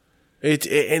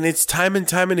 It's time and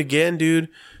time and again, dude.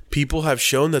 People have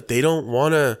shown that they don't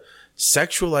want to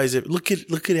sexualize it. Look at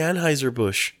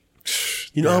Anheuser-Busch.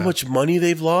 You know how much money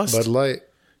they've lost? Bud Light.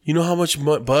 You know how much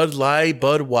Bud Light,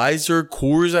 Budweiser,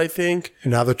 Coors, I think?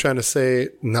 And now they're trying to say,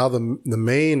 now the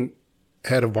main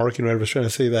head of marketing or whatever is trying to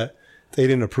say that they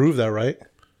didn't approve that, right?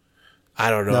 I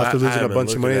don't know. Now after losing a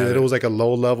bunch of money, that it was like a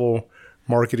low-level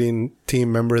marketing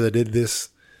team member that did this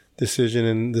decision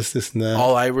and this and that.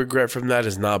 All I regret from that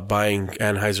is not buying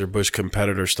Anheuser-Busch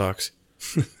competitor stocks.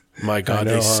 My God,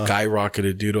 they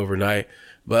skyrocketed, dude, overnight.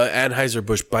 But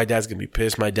Anheuser-Busch, my dad's going to be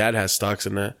pissed. My dad has stocks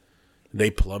in that.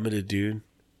 They plummeted, dude.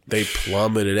 They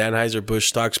plummeted. Anheuser-Busch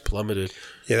stocks plummeted.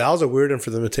 Yeah, that was a weird one for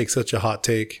them to take such a hot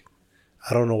take.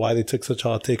 I don't know why they took such a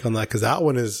hot take on that,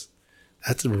 because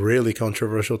that's a really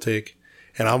controversial take.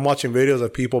 And I'm watching videos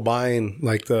of people buying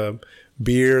like the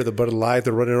beer, the Bud Light,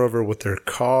 they're running over with their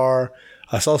car.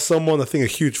 I saw someone, I think a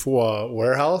huge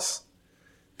warehouse.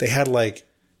 They had like,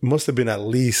 must have been at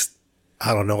least,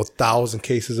 I don't know, 1,000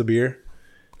 cases of beer.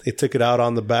 They took it out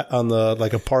on the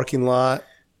like a parking lot,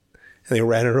 and they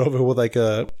ran it over with like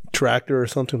a tractor or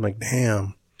something. I'm like,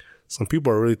 damn, some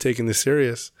people are really taking this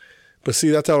serious. But see,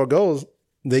 that's how it goes.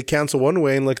 They cancel one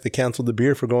way, and like they canceled the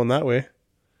beer for going that way.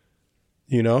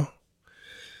 You know?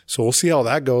 So we'll see how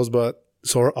that goes. But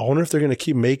so I wonder if they're going to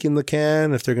keep making the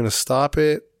can, if they're going to stop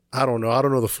it. I don't know. I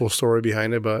don't know the full story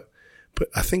behind it, but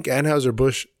I think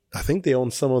Anheuser-Busch, I think they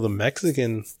own some of the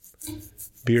Mexican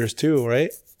beers too,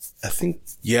 right?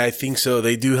 Yeah, I think so.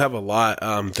 They do have a lot.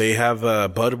 They have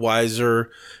Budweiser,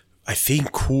 I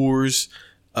think Coors,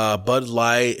 Bud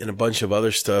Light, and a bunch of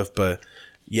other stuff. But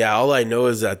yeah, all I know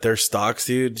is that their stocks,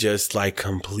 dude, just like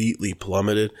completely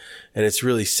plummeted. And it's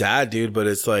really sad, dude. But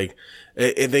it's like,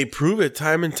 they prove it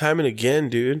time and time and again,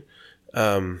 dude.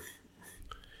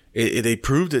 They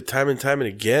proved it time and time and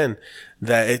again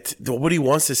that nobody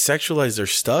wants to sexualize their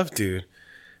stuff, dude.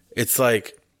 It's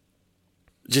like,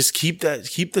 just keep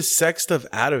the sex stuff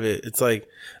out of it. It's like,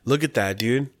 look at that,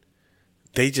 dude.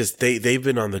 They've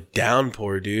been on the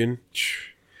downpour, dude.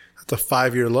 That's a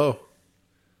 5-year low.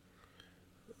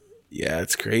 Yeah,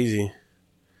 it's crazy.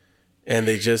 And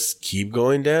they just keep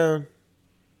going down.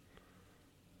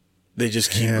 They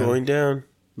just keep going down.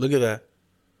 Look at that.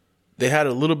 They had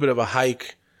a little bit of a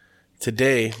hike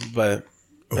today, but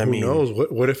who knows?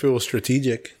 What if it was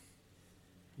strategic?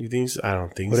 You think so? I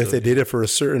don't think so. What if they did it for a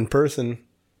certain person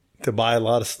to buy a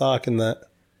lot of stock in that,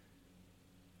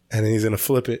 and then he's going to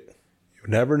flip it? You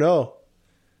never know.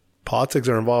 Politics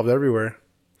are involved everywhere.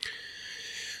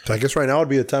 So I guess right now would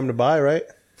be the time to buy, right?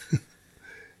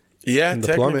 Yeah,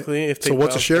 technically. If so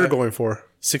what's a share going for?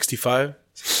 65.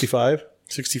 65?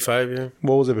 65, yeah.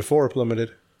 What was it before it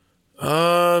plummeted?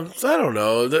 I don't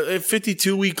know. The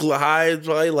 52-week high,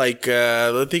 probably like,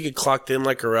 I think it clocked in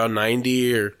like around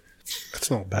 90 or... That's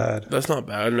not bad. That's not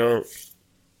bad, no.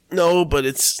 No, but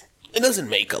it doesn't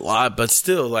make a lot, but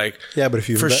still, like... Yeah, but if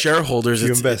you... For shareholders, you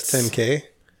invest $10K?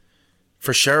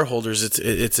 For shareholders,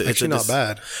 it's actually not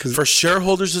bad. For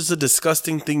shareholders, it's a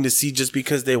disgusting thing to see just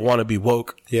because they want to be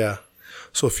woke. Yeah.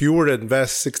 So if you were to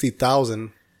invest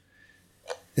 $60,000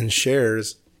 in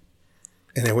shares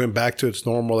and it went back to its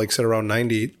normal, like said around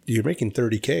 90, you're making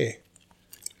 $30K.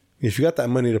 If you got that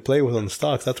money to play with on the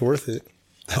stocks, that's worth it.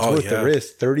 That's worth the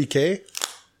risk. $30K?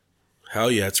 Hell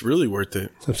yeah, it's really worth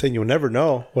it. So I'm saying you'll never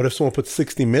know. What if someone puts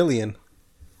 $60 million?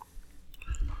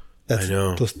 I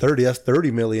know. Plus 30, that's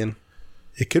 $30 million.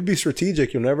 It could be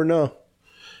strategic. You'll never know.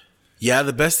 Yeah,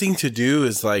 the best thing to do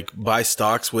is like buy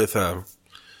stocks with certain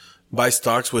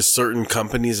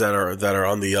companies that are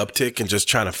on the uptick and just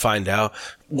trying to find out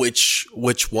which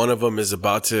one of them is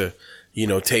about to,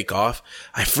 take off.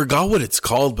 I forgot what it's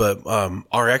called, but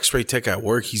our X-ray tech at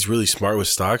work, he's really smart with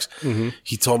stocks. Mm-hmm.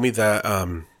 He told me that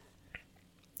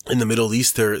in the Middle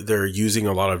East they're using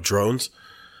a lot of drones.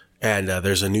 And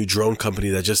there's a new drone company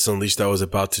that just unleashed that was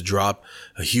about to drop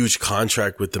a huge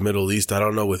contract with the Middle East. I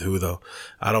don't know with who, though.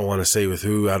 I don't want to say with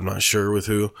who. I'm not sure with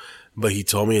who. But he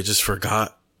told me, I just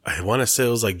forgot. I want to say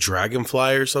it was like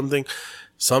Dragonfly or something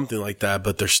like that.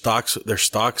 But their stocks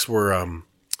were,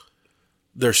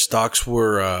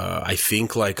 I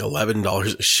think like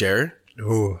 $11 a share.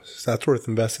 Ooh, so that's worth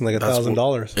investing like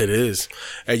 $1,000. It is.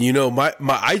 And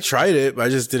I tried it, but I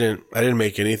didn't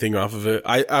make anything off of it.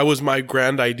 I was my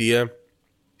grand idea.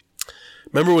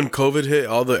 Remember when COVID hit,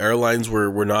 all the airlines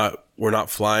were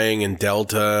not flying, and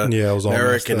Delta, it was all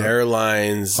American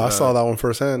Airlines. I saw that one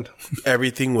firsthand.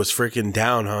 Everything was freaking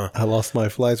down, huh? I lost my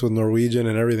flights with Norwegian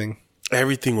and everything.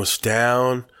 Everything was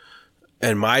down.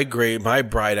 And my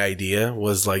bright idea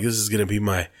was like, this is going to be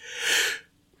my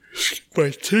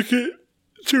ticket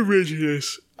to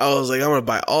riches. I was like, I'm going to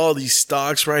buy all these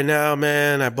stocks right now,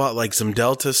 man. I bought like some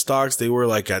Delta stocks. They were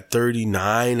like at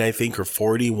 39, I think, or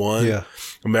 41. Yeah.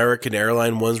 American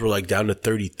Airline ones were like down to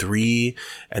 33,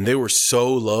 and they were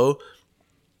so low.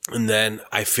 And then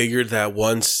I figured that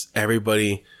once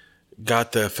everybody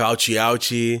got the Fauci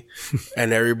ouchie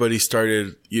and everybody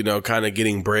started, kind of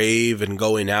getting brave and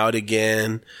going out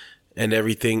again and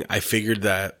everything, I figured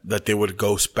that they would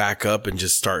go back up and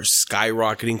just start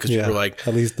skyrocketing because people were like...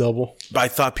 At least double. I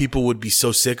thought people would be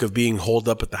so sick of being holed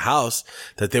up at the house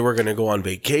that they were going to go on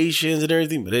vacations and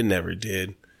everything, but it never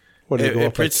did. What did it go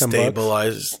up like $10?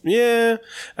 Stabilized. Yeah.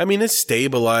 I mean, it's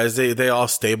stabilized. They all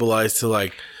stabilized to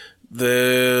like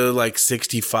the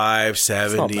 65,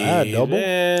 70. That's not bad. Double?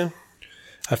 Yeah.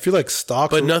 I feel like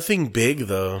stocks... But nothing big,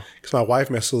 though. Because my wife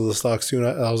messes with the stocks, too. And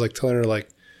I was like telling her, like,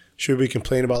 should we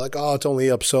complain about like, oh, it's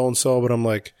only up so-and-so? But I'm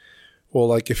like, well,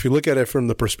 like if you look at it from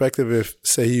the perspective, if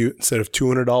say you, instead of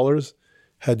 $200,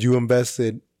 had you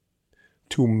invested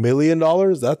 $2 million,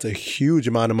 that's a huge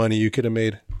amount of money you could have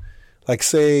made. Like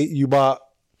say you bought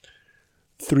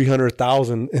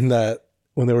 300,000 in that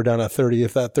when they were down at 30,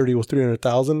 if that 30 was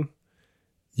 300,000,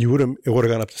 it would have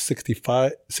gone up to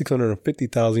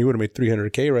 650,000. You would have made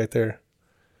 300K right there.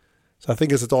 So I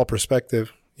think it's all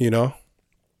perspective,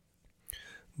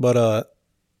 But,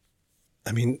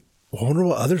 I mean, I wonder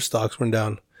what other stocks went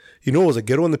down. What was a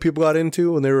good one that people got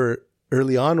into when they were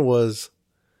early on was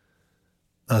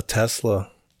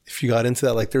Tesla. If you got into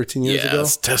that like 13 years ago.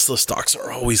 Tesla stocks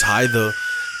are always high, though.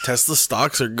 Tesla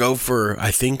stocks go for,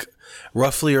 I think,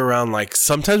 roughly around like,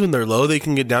 sometimes when they're low, they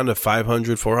can get down to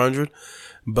 500, 400.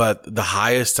 But the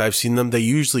highest I've seen them, they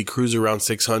usually cruise around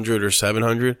 600 or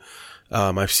 700.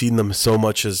 I've seen them so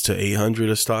much as to 800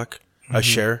 a stock, a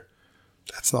share.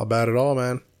 That's not bad at all,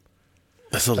 man.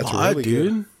 That's a lot, really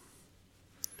dude. Good.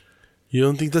 You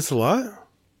don't think that's a lot?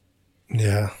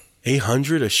 Yeah.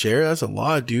 800 a share? That's a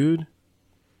lot, dude.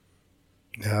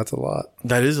 Yeah, that's a lot.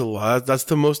 That is a lot. That's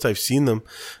the most I've seen them.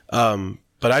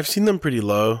 But I've seen them pretty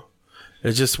low.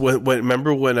 It just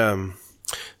remember when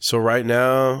so right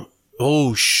now,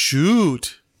 oh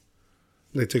shoot.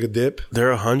 They took a dip. They're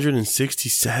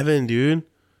 167, dude.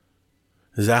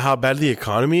 Is that how bad the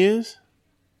economy is?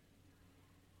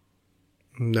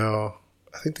 No.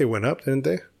 I think they went up, didn't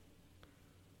they?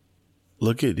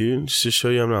 Look it, dude. Just to show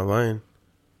you I'm not lying.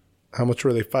 How much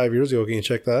were they 5 years ago? Can you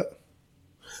check that?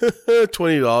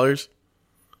 $20.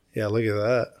 Yeah, look at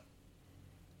that.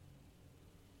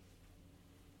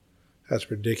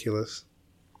 That's ridiculous.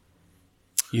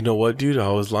 You know what, dude? I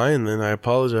was lying then. I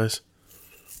apologize.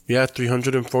 Yeah,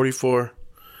 344.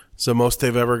 It's the most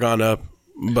they've ever gone up.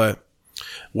 But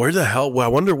where the hell? Well, I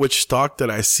wonder which stock that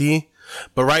I see.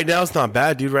 But right now, it's not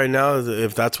bad, dude. Right now,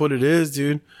 if that's what it is,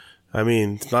 dude, I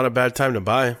mean, it's not a bad time to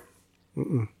buy.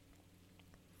 Mm-mm.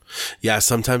 Yeah,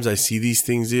 sometimes I see these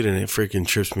things, dude, and it freaking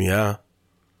trips me out.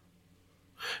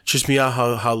 Trips me out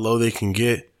how low they can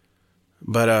get.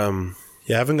 But,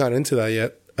 yeah, I haven't gotten into that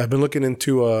yet. I've been looking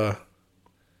into, well,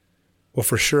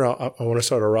 for sure, I want to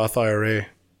start a Roth IRA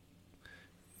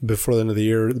before the end of the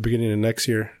year, the beginning of next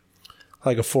year.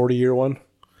 Like a 40-year one,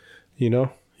 you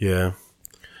know? Yeah.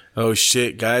 Oh,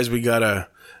 shit, guys, we got a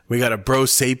Bro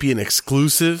Sapien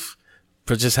exclusive.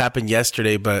 It just happened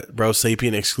yesterday, but Bro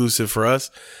Sapien exclusive for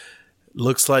us.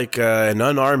 Looks like an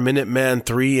unarmed Minuteman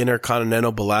III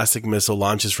intercontinental ballistic missile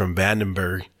launches from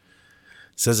Vandenberg.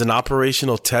 Says an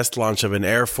operational test launch of an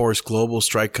Air Force Global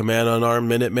Strike Command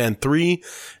unarmed Minuteman III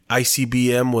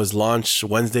ICBM was launched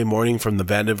Wednesday morning from the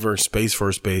Vandenberg Space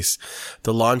Force Base.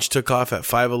 The launch took off at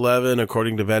 5:11,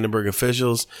 according to Vandenberg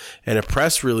officials. In a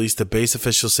press release, the base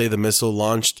officials say the missile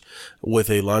launched with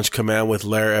a launch command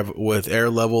with air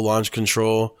level launch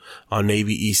control on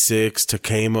Navy E-6 to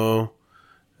Camo.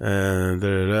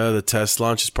 The test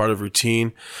launch is part of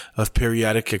routine of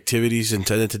periodic activities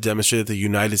intended to demonstrate that the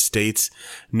United States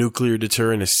nuclear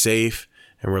deterrent is safe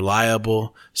and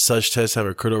reliable. Such tests have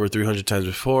occurred over 300 times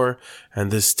before,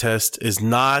 and this test is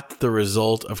not the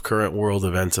result of current world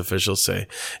events, officials say.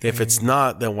 If it's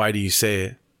not, then why do you say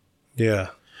it? Yeah.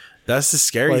 That's the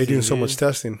scary thing. Why are you doing so much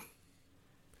testing?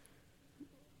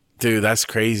 Dude, that's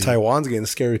crazy. Taiwan's getting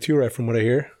scary too, right, from what I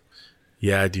hear.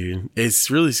 Yeah, dude.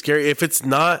 It's really scary. If it's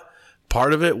not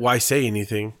part of it, why say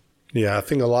anything? Yeah, I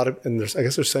think a lot of, and I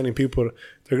guess they're sending people,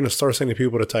 they're going to start sending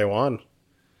people to Taiwan.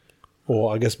 Well,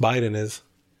 I guess Biden is.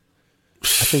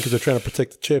 I think because they're trying to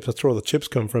protect the chips. That's where the chips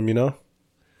come from, you know?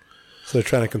 So they're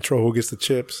trying to control who gets the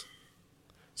chips.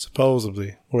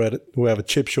 Supposedly. We have a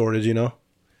chip shortage, you know?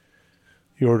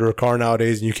 You order a car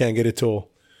nowadays and you can't get it till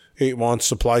 8 months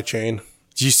supply chain.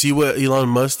 Do you see what Elon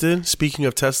Musk did? Speaking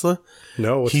of Tesla,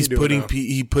 no, what's he doing now?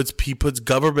 He puts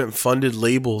government funded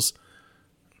labels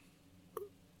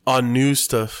on new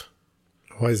stuff.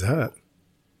 Why is that?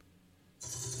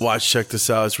 Watch, check this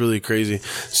out. It's really crazy.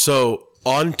 So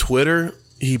on Twitter,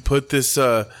 he put this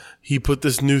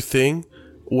new thing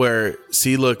where,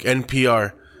 see, look,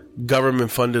 NPR. Government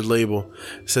funded label.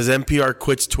 It says NPR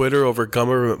quits Twitter over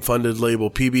government funded label.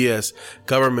 PBS,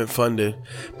 government funded.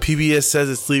 PBS says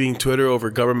it's leaving Twitter over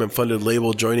government funded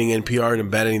label, joining NPR and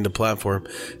abandoning the platform.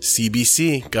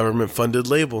 CBC, government funded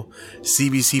label.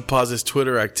 CBC pauses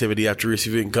Twitter activity after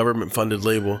receiving government funded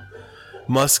label.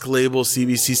 Musk label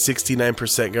CBC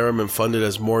 69% government funded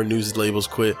as more news labels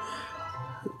quit.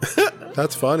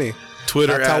 That's funny.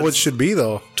 That's how it should be,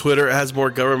 though. Twitter adds more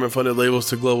government funded labels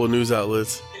to global news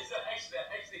outlets.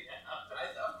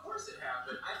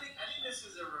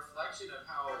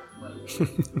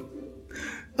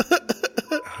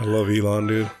 I love Elon,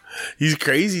 dude. He's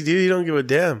crazy, dude. He don't give a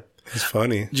damn. He's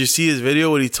funny. Did you see his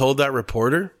video when he told that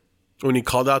reporter? When he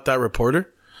called out that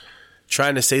reporter?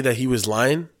 Trying to say that he was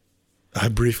lying? I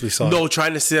briefly saw it. No,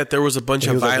 trying to say that there was a bunch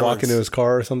of violence. He was walking to his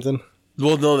car or something?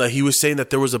 Well, no, that he was saying that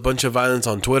there was a bunch of violence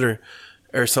on Twitter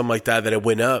or something like that it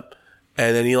went up.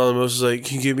 And then Elon Musk was like,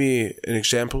 can you give me an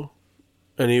example?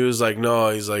 And he was like, no.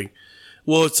 He's like,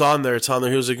 well, it's on there. It's on there.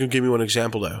 He was like, give me one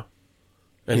example though.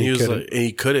 And he was like, and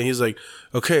he couldn't. He's like,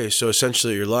 okay, so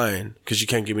essentially you're lying because you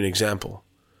can't give me an example.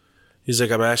 He's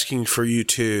like, I'm asking for you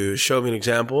to show me an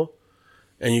example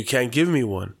and you can't give me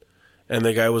one. And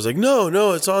the guy was like, no,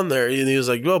 it's on there. And he was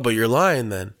like, well, but you're lying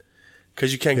then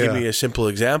because you can't give me a simple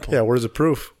example. Yeah, where's the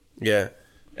proof? Yeah.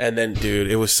 And then,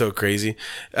 dude, it was so crazy.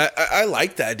 I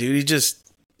like that, dude. He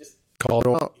just called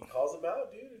him out. He calls him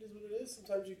out, dude. It is what it is.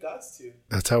 Sometimes you got to.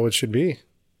 That's how it should be.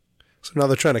 So now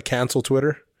they're trying to cancel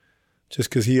Twitter. Just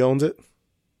because he owns it?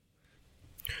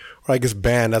 Or I guess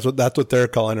ban. That's what they're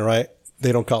calling it, right?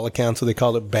 They don't call it cancel. They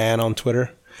call it ban on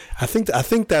Twitter. I think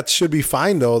that should be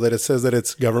fine though. That it says that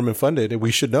it's government funded.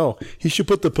 We should know. He should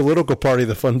put the political party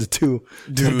that funds it too.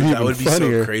 Dude, that would be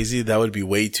so crazy. That would be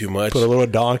way too much. Put a little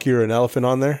donkey or an elephant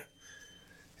on there.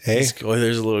 Hey, oh,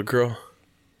 there's a little girl.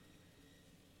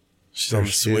 She's on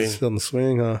the swing. She's on the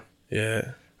swing, huh?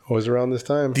 Yeah. Always around this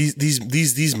time. These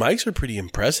mics are pretty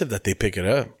impressive that they pick it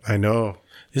up. I know.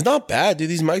 It's not bad, dude.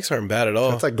 These mics aren't bad at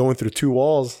all. It's like going through 2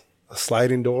 walls, a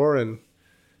sliding door, and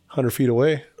 100 feet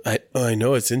away. I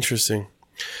know, it's interesting.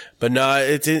 But nah,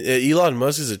 Elon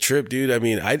Musk is a trip, dude. I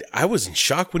mean, I was in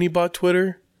shock when he bought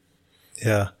Twitter.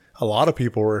 Yeah. A lot of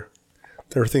people were.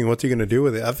 They were thinking, what's he going to do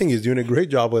with it? I think he's doing a great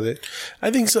job with it.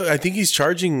 I think so. I think he's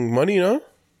charging money, no?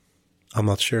 I'm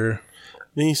not sure.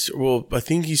 I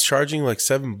think he's charging like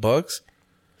 $7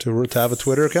 to have a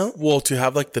Twitter account. Well, to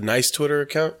have like the nice Twitter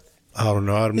account. I don't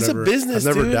know. It's a business.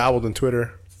 I've never dude. dabbled in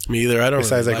Twitter. Me either. I don't.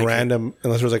 Besides really like random,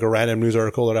 unless there's like a random news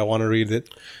article that I want to read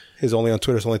that is only on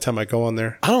Twitter. It's the only time I go on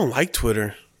there. I don't like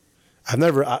Twitter. I've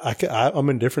never. I'm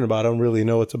indifferent about it. I don't really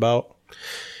know what it's about.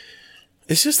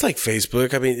 It's just like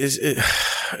Facebook. I mean,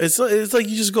 it's like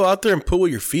you just go out there and put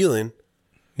what you're feeling.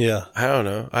 Yeah. I don't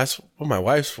know. That's what my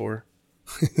wife's for.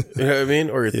 You know what I mean?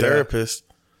 Or your therapist.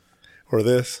 Or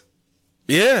this.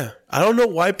 Yeah. I don't know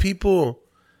why people...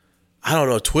 I don't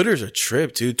know. Twitter's a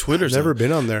trip, dude. Twitter's never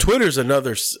been on there. Twitter's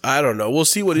another... I don't know. We'll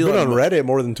see what Elon... I've been on Reddit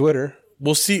more than Twitter.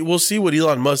 We'll see what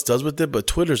Elon Musk does with it, but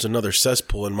Twitter's another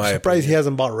cesspool in my opinion. I'm surprised he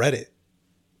hasn't bought Reddit.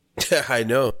 Yeah, I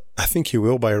know. I think he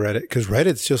will buy Reddit because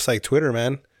Reddit's just like Twitter,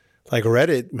 man. Like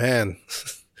Reddit, man.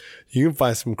 You can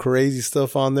find some crazy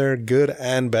stuff on there, good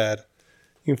and bad.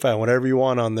 You can find whatever you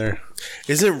want on there.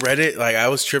 Isn't Reddit, like I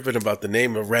was tripping about the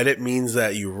name of Reddit means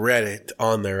that you read it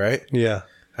on there, right? Yeah.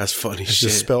 That's funny it's shit.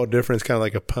 Just spelled different. It's kind of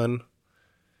like a pun.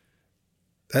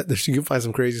 You can find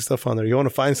some crazy stuff on there. You want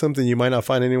to find something you might not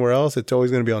find anywhere else, it's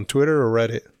always going to be on Twitter or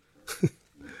Reddit.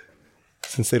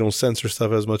 Since they don't censor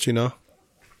stuff as much, you know.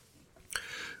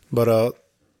 But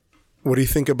what do you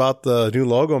think about the new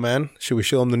logo, man? Should we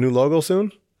show them the new logo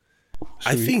soon?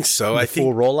 I think so. I think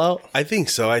full rollout. I think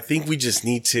so. I think we just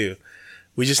need to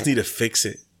fix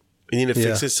it. We need to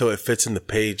fix it so it fits in the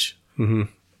page. Mm-hmm.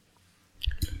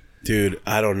 Dude,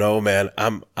 I don't know, man.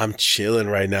 I'm chilling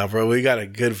right now, bro. We got a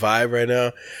good vibe right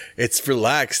now. It's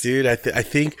relaxed, dude. I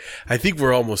think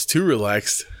we're almost too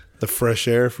relaxed. The fresh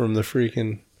air from the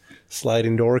freaking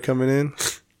sliding door coming in.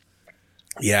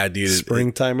 Yeah, dude.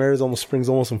 Springtime air spring's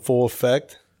almost in full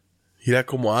effect. Mira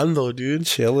como ando, dude.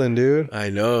 Chilling, dude.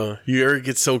 I know. You ever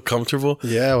get so comfortable?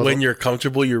 Yeah. When you're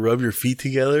comfortable, you rub your feet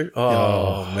together.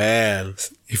 Oh, man.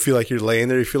 You feel like you're laying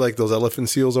there. You feel like those elephant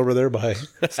seals over there by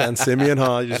San Simeon,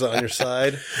 huh? You're just on your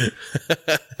side.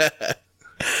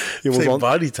 Same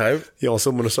body type. You also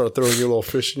want to start throwing your little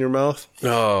fish in your mouth.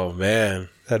 Oh, man.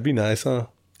 That'd be nice, huh?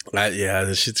 Yeah,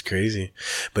 this shit's crazy.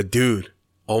 But, dude,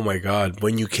 oh, my God.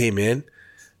 When you came in,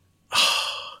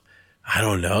 I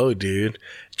don't know, dude.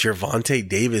 Gervonta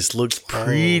Davis looked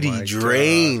pretty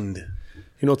drained. God.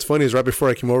 You know what's funny is right before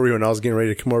I came over here, when I was getting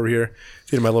ready to come over here,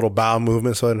 did my little bow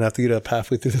movement so I didn't have to get up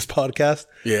halfway through this podcast.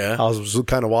 Yeah. I was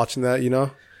kind of watching that, you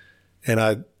know, and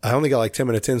I only got like 10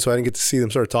 minutes in, so I didn't get to see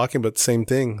them start talking, but same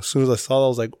thing. As soon as I saw that, I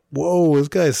was like, whoa, this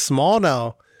guy's small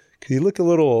now. Because he looked a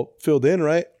little filled in,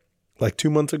 right? Like 2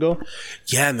 months ago.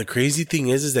 Yeah, and the crazy thing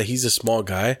is that he's a small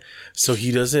guy, so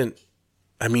he doesn't,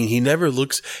 I mean, he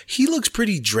looks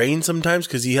pretty drained sometimes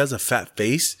because he has a fat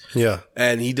face. Yeah.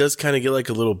 And he does kind of get like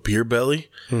a little beer belly.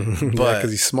 But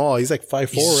because he's small. He's like 5'4", right?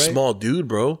 He's a small dude,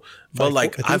 bro. But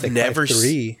like, I've never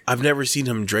seen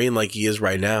him drain like he is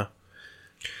right now.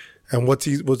 And what's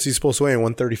he supposed to weigh?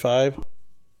 135?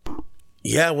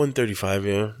 Yeah, 135,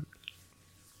 yeah.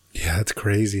 Yeah, that's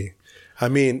crazy. I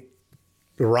mean,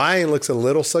 Ryan looks a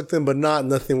little sucked in, but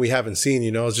nothing we haven't seen.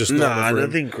 You know, it's just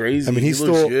nothing crazy. I mean, he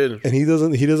looks good, and he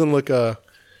doesn't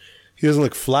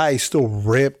look flat. He's still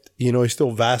ripped. You know, he's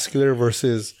still vascular.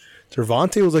 Versus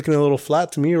Gervonta was looking a little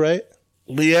flat to me, right?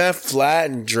 Yeah, flat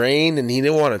and drained, and he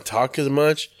didn't want to talk as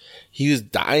much. He was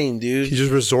dying, dude. He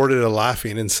just resorted to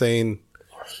laughing and saying,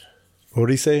 "What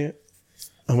did he say?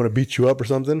 I'm going to beat you up or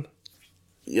something."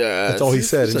 Yeah, that's all he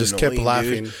said, and just kept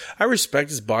laughing. Dude. I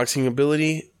respect his boxing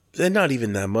ability. And not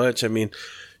even that much. I mean,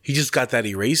 he just got that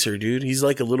eraser, dude. He's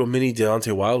like a little mini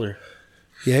Deontay Wilder.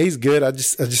 Yeah, he's good. I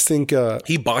just think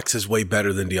he boxes way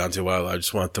better than Deontay Wilder. I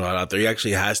just want to throw it out there. He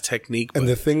actually has technique. And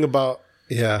the thing about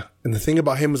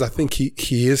him is I think he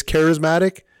is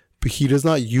charismatic, but he does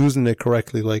not use it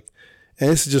correctly. Like, and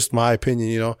this is just my opinion,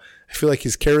 you know. I feel like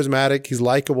he's charismatic, he's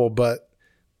likable, but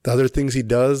the other things he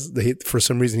does, for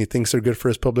some reason he thinks they're good for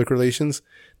his public relations,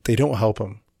 they don't help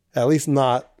him. At least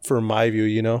not for my view,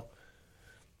 you know.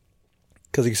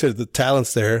 Because like you said, the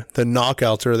talent's there, the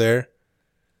knockouts are there,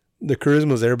 the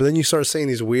charisma's there, but then you start saying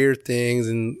these weird things,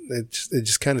 and it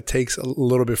just kind of takes a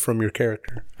little bit from your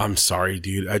character. I'm sorry,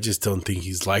 dude. I just don't think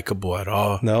he's likable at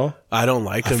all. No? I don't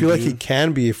like him. I feel like he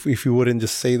can be if he wouldn't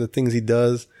just say the things he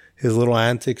does, his little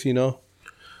antics, you know?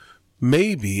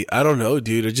 Maybe. I don't know,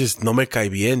 dude. I just no me cae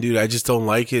bien, dude. I just don't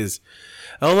like his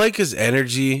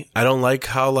energy. I don't like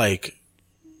how, like,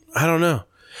 I don't know.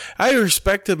 I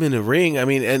respect him in the ring. I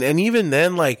mean, and even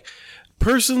then, like,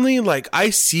 personally, like, I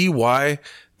see why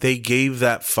they gave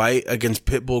that fight against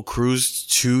Pitbull Cruz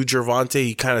to Gervonta.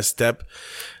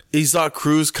 He saw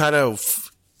Cruz kind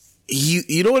of,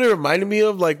 you know what it reminded me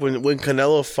of? Like when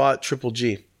Canelo fought Triple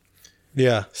G.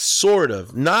 Yeah. Sort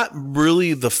of. Not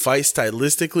really the fight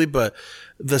stylistically, but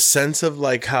the sense of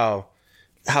like how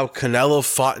Canelo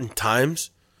fought in times.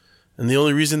 And the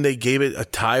only reason they gave it a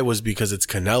tie was because it's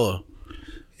Canelo.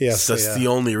 Yes. That's the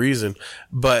only reason.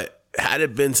 But had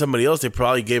it been somebody else, they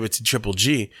probably gave it to Triple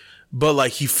G. But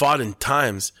like he fought in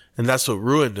times, and that's what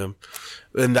ruined him.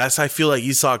 And I feel like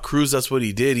Esau Cruz, that's what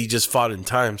he did. He just fought in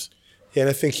times. Yeah, and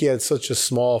I think he had such a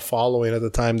small following at the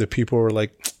time that people were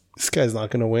like, this guy's not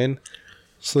going to win.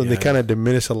 So they kind of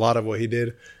diminished a lot of what he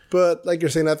did. But like you're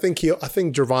saying, I think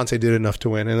Gervonta did enough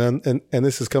to win. And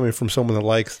this is coming from someone that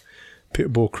likes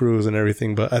Pitbull Cruz and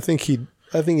everything. But I think he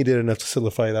did enough to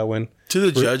solidify that win. To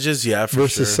the judges, yeah, for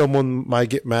versus sure. someone might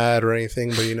get mad or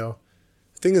anything, but you know.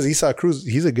 The thing is, Esau Cruz,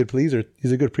 he's a good pleaser.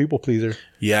 He's a good people pleaser.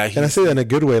 Yeah. And I say that in a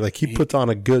good way. Like, he puts on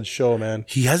a good show, man.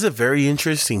 He has a very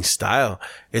interesting style.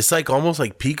 It's like almost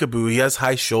like peekaboo. He has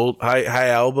high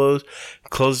elbows,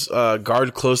 close,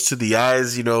 guard close to the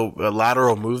eyes, you know, a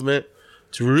lateral movement.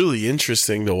 It's really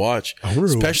interesting to watch,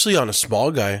 especially on a small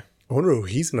guy. I wonder who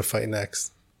he's going to fight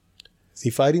next. Is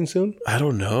he fighting soon? I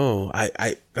don't know.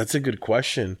 That's a good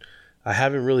question. I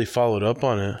haven't really followed up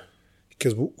on it.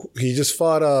 Because he just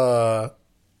fought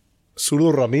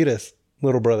Zurdo Ramirez,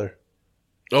 little brother.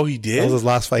 Oh, he did? That was his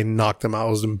last fight. He knocked him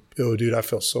out. Dude, I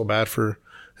felt so bad for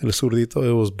El Zurdito.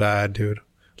 It was bad, dude.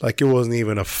 Like, it wasn't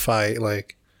even a fight.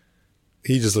 Like,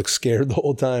 he just looked scared the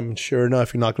whole time. And sure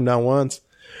enough, he knocked him down once.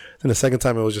 And the second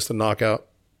time, it was just a knockout.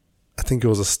 I think it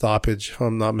was a stoppage, if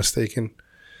I'm not mistaken.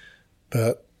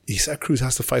 But Esau Cruz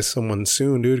has to fight someone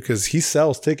soon, dude, because he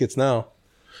sells tickets now.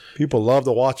 People love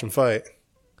to watch him fight.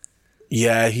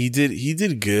 Yeah, he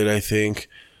did good, I think.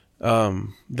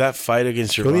 That fight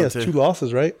against Gervonta. He only has 2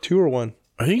 losses, right? 2 or 1?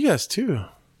 I think he has 2.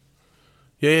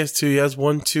 Yeah, he has 2. He has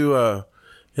one to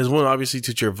he has one obviously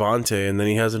to Gervonta, and then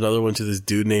he has another one to this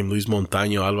dude named Luis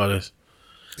Montaño Alvarez.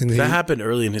 And that happened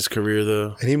early in his career,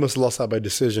 though. And he must have lost that by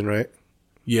decision, right?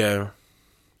 Yeah.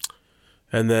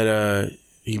 And then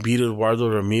he beat Eduardo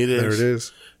Ramirez. There it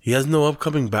is. He has no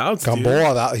upcoming bouts,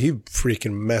 Gamboa, he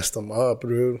freaking messed him up,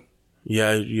 dude.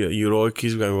 Yeah,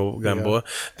 Yuroikis, Gamboa. Yeah.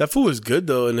 That fool was good,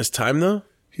 though, in his time, though.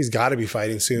 He's got to be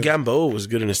fighting soon. Gamboa was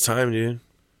good in his time, dude.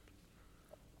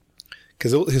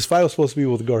 Because his fight was supposed to be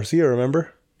with Garcia,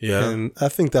 remember? Yeah. And I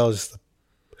think that was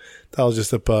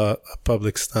just a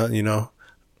public stunt, you know,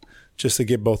 just to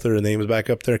get both of their names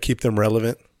back up there, keep them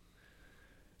relevant.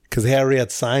 Because they already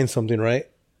had signed something, right?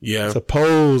 Yeah.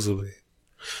 Supposedly.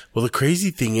 Well, the crazy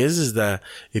thing is that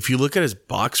if you look at his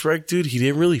box rec, dude, he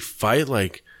didn't really fight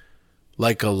like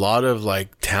a lot of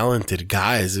like talented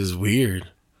guys. It was weird.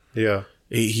 Yeah.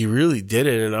 He really did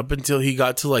it. And up until he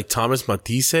got to like Thomas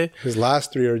Matisse. His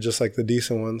last 3 are just like the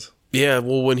decent ones. Yeah.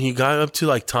 Well, when he got up to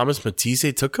like Thomas Matisse,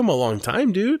 it took him a long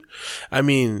time, dude. I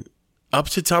mean, up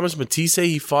to Thomas Matisse,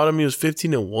 he fought him. He was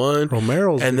 15-1.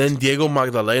 Romero's. And then Diego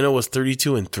Magdaleno was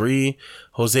 32-3.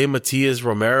 Jose Matias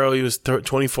Romero, he was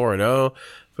 24-0.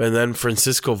 And then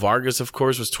Francisco Vargas, of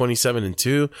course, was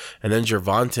 27-2. And then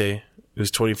Gervonta, he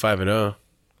was 25-0.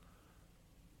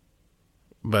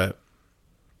 But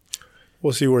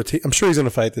we'll see where I'm sure he's going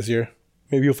to fight this year.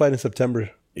 Maybe he'll fight in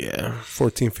September. Yeah.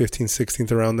 14th, 15th,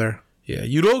 16th, around there. Yeah.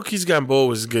 Yuroki's Gamboa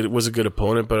was a good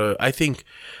opponent, but I think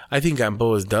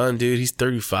Gamboa's done, dude. He's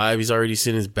 35. He's already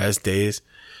seen his best days.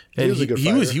 And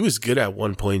he was good at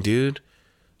one point, dude.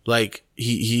 Like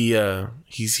he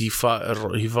fought. I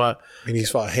mean, he's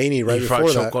fought Haney right before that.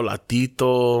 He fought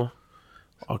Chocolatito,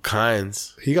 all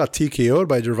kinds. He got TKO'd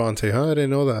by Gervonta, huh? I didn't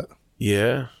know that.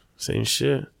 Yeah, same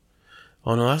shit.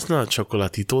 Oh no, that's not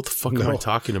Chocolatito. What the fuck am I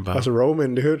talking about? That's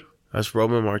Roman, dude. That's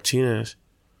Roman Martinez.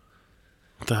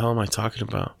 What the hell am I talking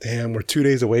about? Damn, we're 2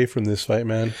 days away from this fight,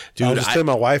 man. Dude, I was just telling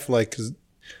my wife, like, because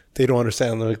they don't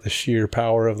understand like the sheer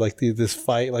power of like this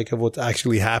fight, like of what's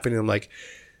actually happening. I'm like,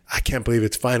 I can't believe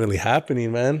it's finally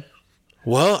happening, man.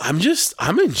 Well, I'm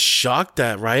in shock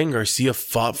that Ryan Garcia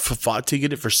fought to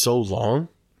get it for so long.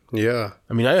 Yeah.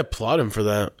 I mean, I applaud him for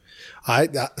that.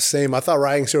 Same. I thought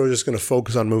Ryan Garcia was just going to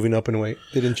focus on moving up in weight.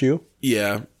 Didn't you?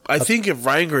 Yeah. I think if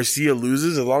Ryan Garcia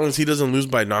loses, as long as he doesn't lose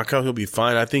by knockout, he'll be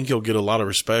fine. I think he'll get a lot of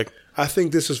respect. I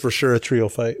think this is for sure a trio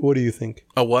fight. What do you think?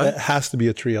 A what? It has to be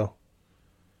a trio.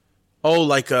 Oh,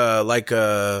 like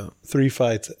a 3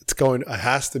 fights. It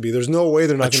has to be. There's no way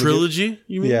they're not a trilogy,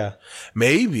 you mean? Yeah.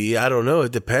 Maybe. I don't know.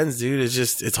 It depends, dude.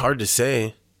 It's hard to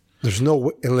say. There's no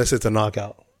way, unless it's a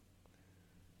knockout.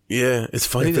 Yeah, it's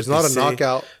funny. If it's not a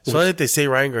knockout. It's funny that they say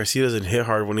Ryan Garcia doesn't hit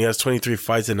hard when he has 23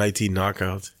 fights and 19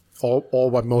 knockouts. All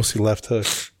by mostly left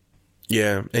hooks.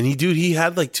 Yeah, and he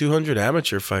had like 200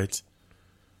 amateur fights.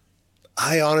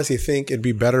 I honestly think it'd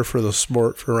be better for the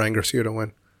sport for Ryan Garcia to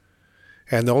win.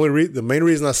 And the main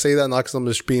reason I say that, not because I'm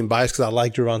just being biased, because I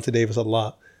like Gervonta Davis a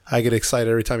lot. I get excited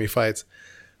every time he fights.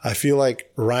 I feel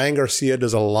like Ryan Garcia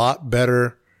does a lot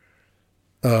better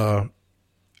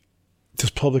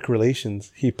just public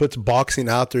relations. He puts boxing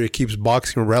out there. He keeps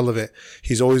boxing relevant.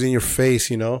 He's always in your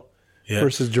face, you know? Yeah.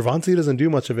 Versus Gervonta doesn't do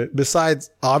much of it. Besides,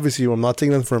 obviously, I'm not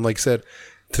taking nothing from him. Like I said,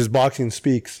 his boxing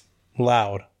speaks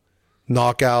loud.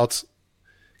 Knockouts,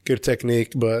 good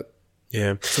technique, but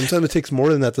yeah, sometimes it takes more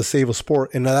than that to save a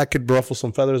sport. And that could ruffle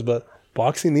some feathers, but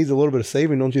boxing needs a little bit of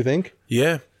saving, don't you think?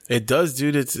 Yeah. It does,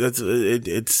 dude.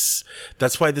 That's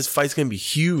why this fight's gonna be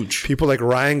huge. People like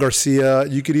Ryan Garcia,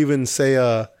 you could even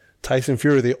say Tyson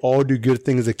Fury, they all do good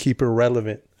things to keep it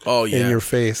relevant. Oh yeah, in your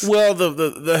face. Well,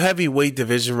 the heavyweight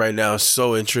division right now is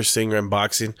so interesting in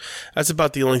boxing. That's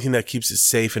about the only thing that keeps it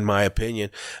safe, in my opinion.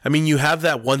 I mean, you have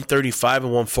that 135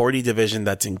 and 140 division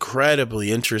that's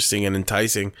incredibly interesting and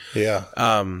enticing. Yeah.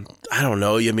 I don't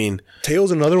know. I mean, Teo's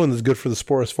another one that's good for the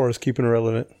sport as far as keeping it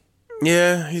relevant.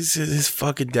 Yeah, his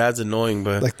fucking dad's annoying,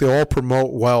 but like they all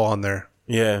promote well on there.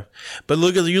 Yeah, but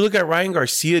you look at Ryan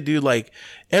Garcia, dude. Like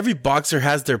every boxer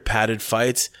has their padded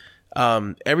fights.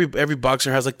 Every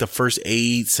boxer has like the first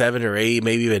 7 or 8,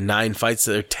 maybe even 9 fights,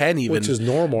 or 10 even, which is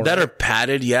normal, that right? are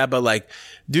padded. Yeah, but like,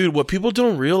 dude, what people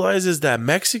don't realize is that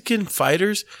Mexican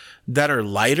fighters that are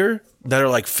lighter, that are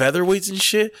like featherweights and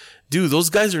shit, dude,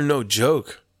 those guys are no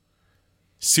joke.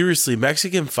 Seriously,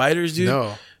 Mexican fighters, dude.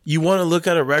 No. You want to look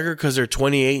at a record because they're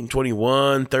 28 and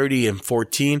 21, 30 and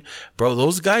 14. Bro,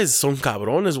 those guys son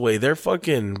cabrones, way. They're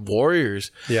fucking warriors.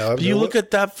 Yeah. But you look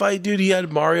at that fight, dude. He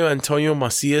had Mario Antonio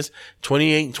Macias,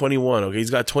 28 and 21. Okay,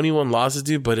 he's got 21 losses,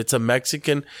 dude, but it's a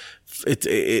Mexican.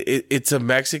 It's a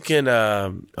Mexican.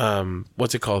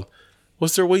 What's it called?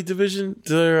 What's their weight division?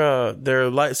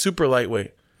 They're super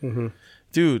lightweight. Mm-hmm.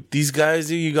 Dude, these guys,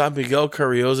 dude, you got Miguel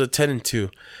Carrioza, 10 and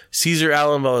 2. Cesar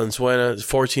Alan Valenzuela,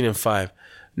 14 and 5.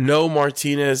 No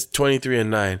Martinez, 23 and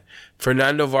 9.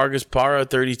 Fernando Vargas Parra,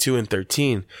 32 and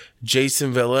 13.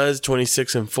 Jason Velez,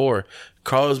 26 and 4.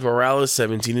 Carlos Morales,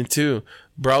 17 and 2.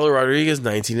 Braulio Rodriguez,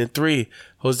 19 and 3.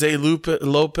 Jose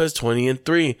Lopez, 20 and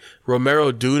 3.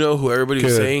 Romero Duno, who everybody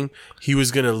was saying he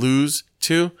was going to lose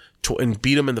to and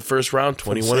beat him in the first round,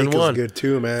 21 and 1. Good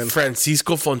too, man.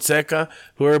 Francisco Fonseca,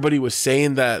 who everybody was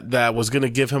saying that was going to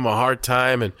give him a hard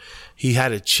time, and he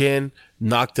had a chin,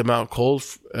 knocked him out cold.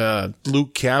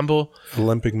 Luke Campbell,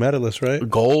 Olympic medalist, right?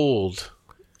 Gold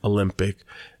Olympic.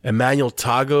 Emmanuel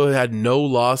Tago had no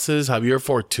losses. Javier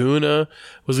Fortuna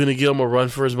was going to give him a run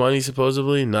for his money,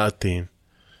 supposedly. Nothing.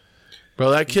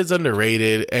 Bro, that kid's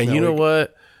underrated. And you know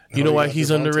what? You know why he's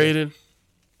underrated?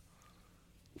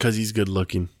 Because he's good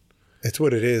looking. It's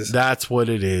what it is. That's what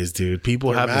it is, dude.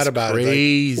 People have mad about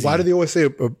crazy. Like, why do they always say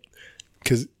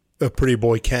because a pretty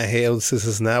boy can't hate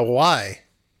this and that? Why?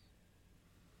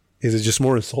 Is it just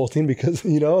more insulting? Because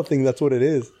I think that's what it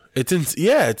is. It's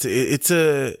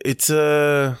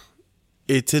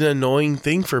an annoying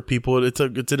thing for people. It's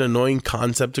an annoying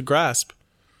concept to grasp.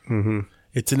 Mm-hmm.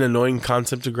 It's an annoying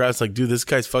concept to grasp. Like, dude, this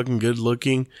guy's fucking good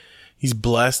looking. He's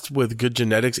blessed with good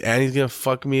genetics, and he's gonna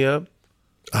fuck me up.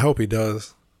 I hope he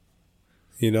does.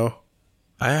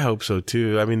 I hope so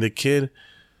too. I mean, the kid,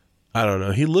 I don't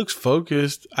know. He looks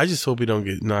focused. I just hope he don't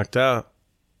get knocked out.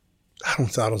 I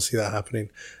don't see that happening.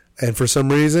 And for some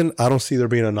reason, I don't see there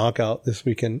being a knockout this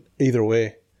weekend either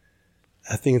way.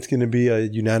 I think it's going to be a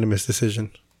unanimous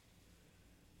decision.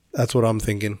 That's what I'm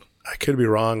thinking. I could be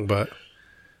wrong, but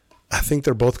I think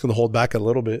they're both going to hold back a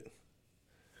little bit.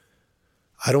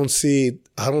 Do you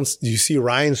see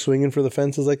Ryan swinging for the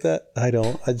fences like that? I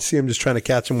don't. I see him just trying to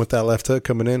catch him with that left hook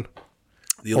coming in.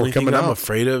 The only thing I'm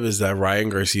afraid of is that Ryan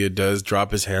Garcia does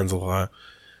drop his hands a lot.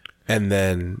 And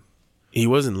then he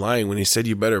wasn't lying when he said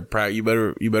you better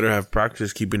have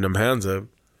practice keeping them hands up.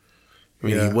 I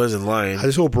mean, he wasn't lying. I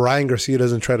just hope Ryan Garcia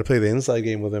doesn't try to play the inside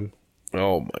game with him.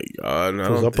 Oh my God.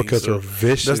 Those uppercuts are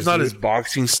vicious. That's not his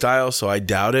boxing style, so I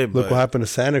doubt it. Look what happened to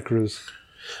Santa Cruz.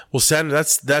 Well,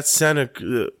 that's Santa.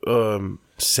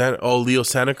 Leo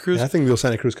Santa Cruz. Yeah, I think Leo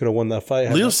Santa Cruz could have won that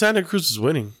fight. Leo Santa Cruz is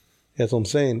winning. That's what I'm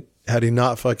saying. Had he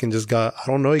not fucking just got, I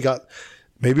don't know, he got.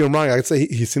 Maybe I'm wrong. I'd say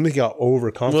he seemed like he got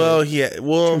overconfident.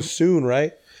 Too soon,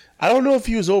 right? I don't know if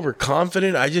he was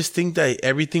overconfident. I just think that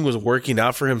everything was working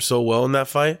out for him so well in that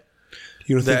fight.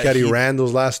 You don't think that he ran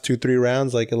those last 2-3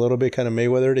 rounds like a little bit kind of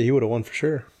Mayweather, that he would have won for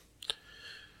sure?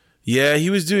 Yeah, he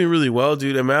was doing really well,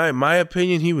 dude. In my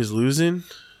opinion, he was losing.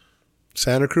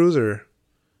 Santa Cruz or?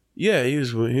 Yeah, he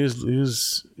was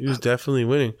definitely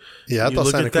winning. Yeah, I thought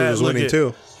Santa Cruz was winning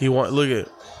too. Look at.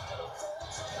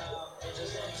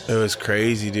 It was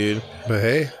crazy, dude. But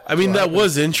hey, I mean, that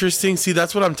was interesting. See,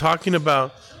 that's what I'm talking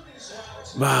about.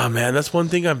 Ah, man, that's one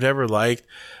thing I've never liked.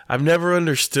 I've never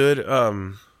understood.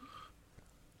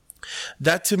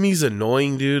 That to me is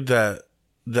annoying, dude.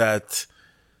 That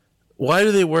why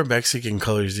do they wear Mexican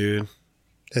colors, dude?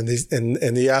 And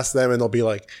they ask them, and they'll be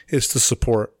like, "It's to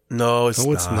support." No, it's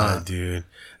not, dude.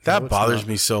 That bothers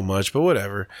me so much, but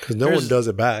whatever. Because no one does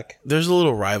it back. There's a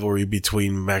little rivalry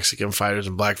between Mexican fighters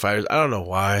and black fighters. I don't know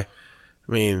why.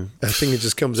 I mean, I think it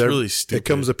just comes. It's really stupid. It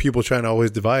comes to people trying to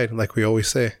always divide, like we always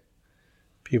say.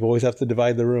 People always have to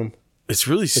divide the room. It's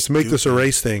really Let's make this a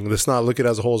race thing. Let's not look at it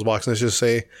as a whole box. Let's just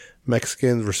say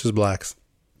Mexicans versus blacks.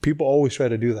 People always try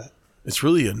to do that. It's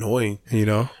really annoying, you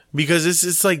know, because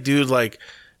it's like, dude, like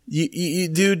you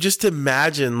dude, just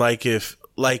imagine if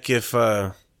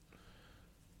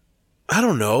I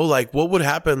don't know, like what would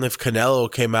happen if Canelo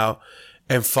came out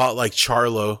and fought like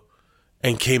Charlo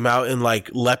and came out in like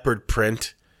leopard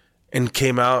print and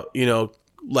came out, you know,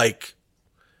 like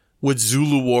with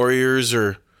Zulu warriors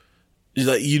or,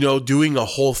 you know, doing a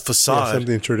whole facade. Yeah,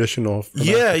 something traditional.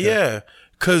 Yeah.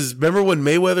 Because remember when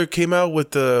Mayweather came out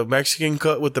with the Mexican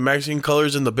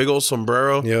colors and the big old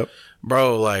sombrero? Yep.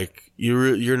 Bro, like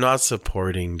you're not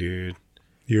supporting, dude.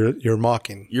 You're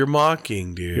mocking. You're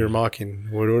mocking, dude. You're mocking.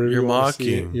 Whatever you're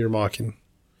mocking. You're mocking.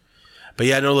 But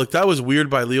yeah, no, look, that was weird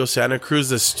by Leo Santa Cruz.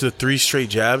 The 3 straight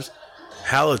jabs.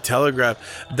 Hella telegraph.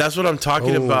 That's what I'm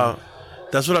talking about.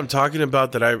 That's what I'm talking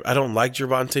about, that I don't like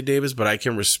Gervonta Davis, but I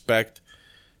can respect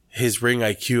his ring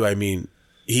IQ. I mean,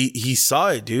 he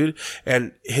saw it, dude.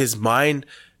 And his mind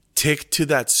ticked to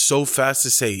that so fast to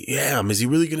say, damn, is he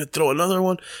really going to throw another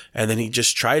one? And then he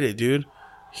just tried it, dude.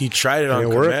 He tried it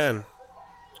on command.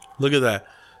 Look at that.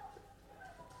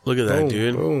 Look at that,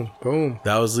 dude. Boom.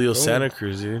 That was Leo Santa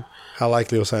Cruz, dude. I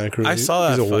like Leo Santa Cruz. I saw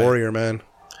that. He's a warrior, man.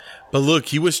 But look,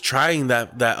 he was trying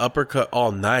that uppercut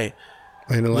all night.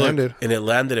 And it landed. And it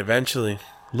landed eventually.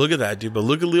 Look at that, dude. But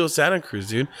look at Leo Santa Cruz,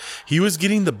 dude. He was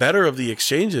getting the better of the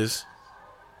exchanges.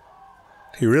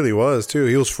 He really was, too.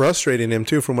 He was frustrating him,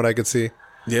 too, from what I could see.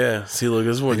 Yeah. See, look,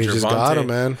 this is when he just got him,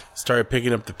 man. Started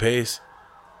picking up the pace.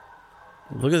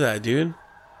 Look at that, dude.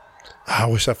 I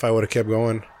wish that fight would have kept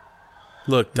going.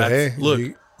 Look,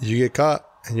 you get caught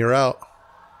and you're out.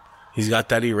 He's got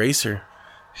that eraser.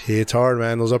 He hits hard,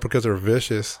 man. Those uppercuts are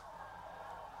vicious.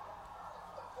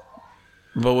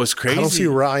 But what's crazy, I don't see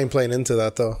Ryan playing into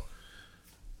that, though.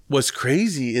 What's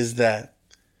crazy is that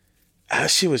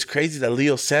shit was crazy that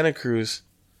Leo Santa Cruz.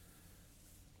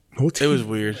 It was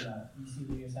weird. You see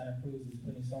Leo Santa Cruz is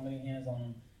putting so many hands on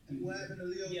him. What happened to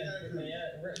Leo Santa Cruz? Yeah,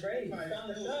 great.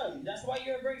 That's why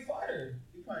you're a great fighter.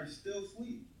 You probably still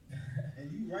sleep,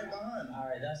 and you right behind him. All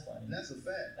right, that's funny. And that's a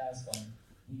fact. That's funny.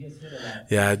 He gets hit a lot.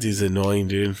 Yeah, that dude's annoying,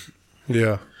 dude.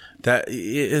 Yeah.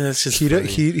 That's just he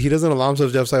doesn't allow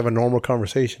himself to just have a normal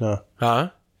conversation, huh? Huh?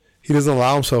 He doesn't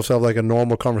allow himself to have like a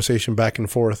normal conversation back and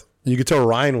forth. You could tell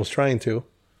Ryan was trying to.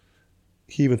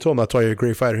 He even told him that's why you're a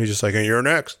great fighter. He's just like, hey, you're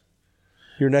next.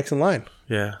 You're next in line.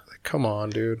 Yeah. Like, come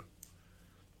on, dude.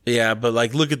 Yeah, but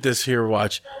like, look at this here.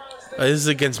 Watch. This is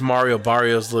against Mario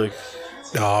Barrios. Look.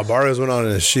 Oh, Barrios went on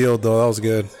in his shield though. That was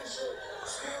good.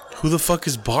 Who the fuck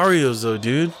is Barrios though,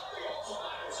 dude?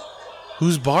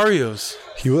 Who's Barrios?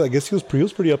 I guess he was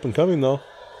pretty up and coming though.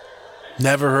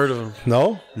 Never heard of him.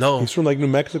 No? No. He's from like New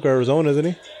Mexico, Arizona, isn't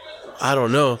he? I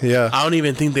don't know. Yeah. I don't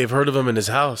even think they've heard of him in his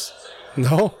house.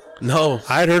 No? No.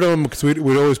 I had heard of him because we'd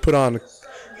always put on,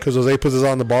 because Jose puts us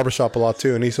on the barbershop a lot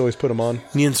too, and he's always put him on.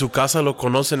 Ni en su casa lo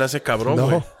conocen a ese cabrón, No.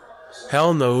 güey.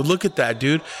 Hell no. Look at that,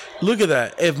 dude. Look at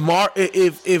that.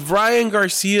 If Ryan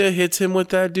Garcia hits him with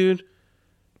that, dude,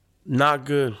 not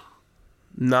good.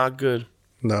 Not good.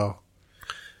 No.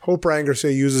 Hope Ryan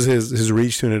Garcia uses his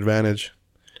reach to an advantage,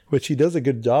 which he does a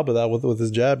good job of that with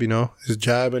his jab, you know, his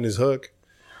jab and his hook.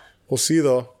 We'll see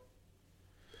though.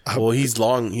 Well, he's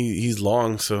long. He's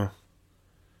long, so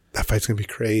that fight's gonna be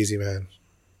crazy, man.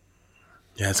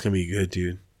 Yeah, it's gonna be good,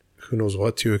 dude. Who knows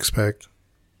what to expect?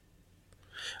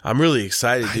 I'm really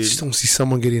excited, dude. I just don't see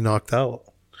someone getting knocked out.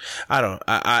 I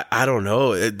don't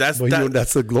know. That's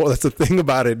the thing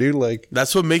about it, dude. Like,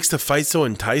 that's what makes the fight so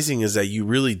enticing, is that you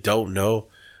really don't know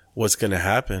what's going to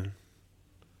happen.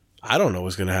 I don't know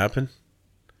what's going to happen.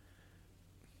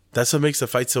 That's what makes the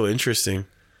fight so interesting.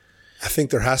 I think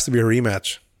there has to be a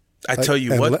rematch. I tell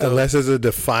you what, though, unless it's a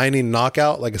defining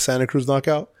knockout, like a Santa Cruz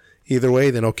knockout, either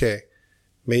way, then okay.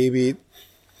 Maybe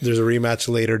there's a rematch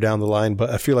later down the line, but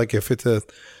I feel like if it's a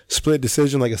split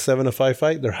decision, like a 7-5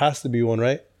 fight, there has to be one,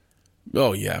 right?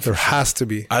 Oh yeah, there has to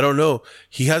be. I don't know.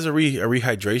 He has a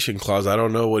rehydration clause. I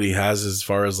don't know what he has as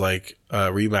far as like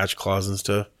rematch clause and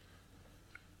stuff.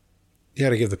 You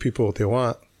got to give the people what they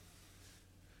want.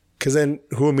 Because then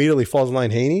who immediately falls in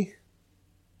line? Haney?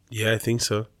 Yeah, I think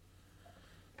so.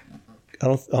 I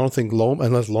don't think Loma,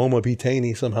 unless Loma beat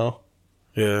Haney somehow.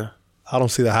 Yeah. I don't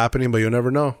see that happening, but you'll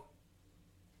never know.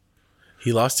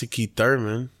 He lost to Keith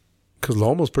Thurman. Because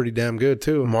Loma's pretty damn good,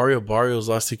 too. Mario Barrios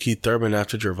lost to Keith Thurman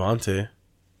after Gervonta.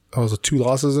 Oh, was it 2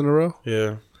 losses in a row?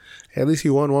 Yeah. At least he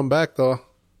won one back, though.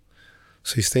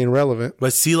 So he's staying relevant.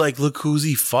 But see, like, look who's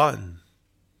he fought.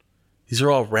 These are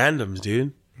all randoms,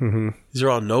 dude. Mm-hmm. These are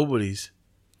all nobodies.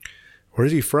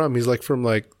 Where's he from? He's like from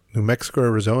like New Mexico,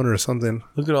 Arizona or something.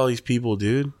 Look at all these people,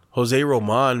 dude. Jose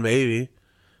Roman, maybe.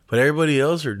 But everybody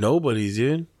else are nobodies,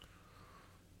 dude.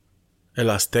 El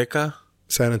Azteca.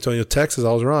 San Antonio, Texas.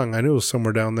 I was wrong. I knew it was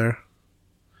somewhere down there.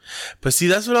 But see,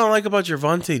 that's what I don't like about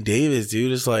Gervonta Davis,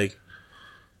 dude. It's like,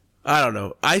 I don't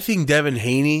know. I think Devin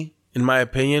Haney, in my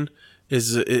opinion,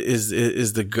 is the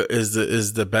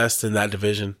best in that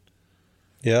division.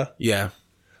 Yeah? Yeah.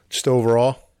 Just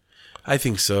overall? I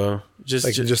think so.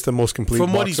 Just the most complete from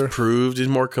boxer. What he's proved, he's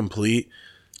more complete.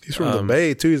 He's from the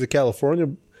Bay, too. He's a California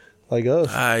like us.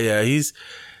 Yeah, he's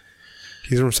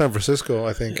from San Francisco,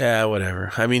 I think. Yeah,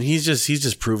 whatever. I mean, he's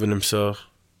just proven himself.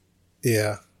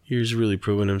 Yeah. He's really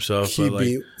proven himself.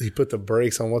 He put the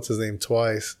brakes on what's his name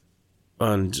twice.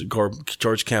 On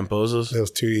George Camposos. It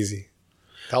was too easy.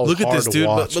 That was look hard at this, to dude.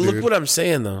 watch, But look what I'm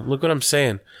saying, though. Look what I'm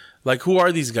saying. Like, who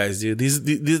are these guys, dude? This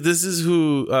is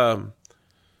who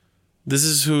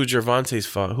Gervonta's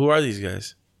fought. Who are these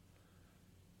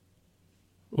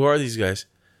guys?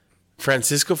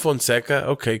 Francisco Fonseca.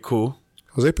 Okay, cool.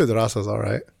 Jose Pedraza's all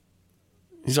right.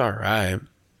 He's all right.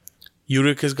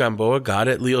 Eurycus Gamboa got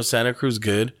it. Leo Santa Cruz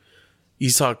good.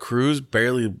 Esau Cruz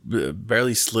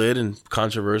barely slid and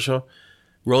controversial.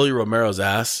 Rolly Romero's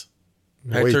ass.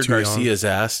 Hector Garcia's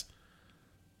ass.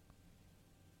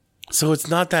 So it's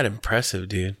not that impressive,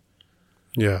 dude.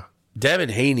 Yeah. Devin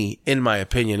Haney, in my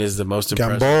opinion, is the most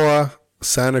impressive. Gamboa,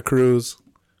 Santa Cruz.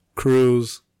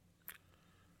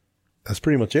 That's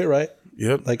pretty much it, right?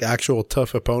 Yep. Like actual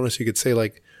tough opponents, you could say,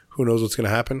 like, who knows what's going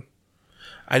to happen?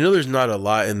 I know there's not a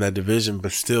lot in that division,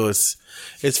 but still, it's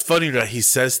funny that he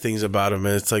says things about him,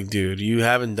 and it's like, dude, you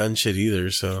haven't done shit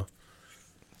either, so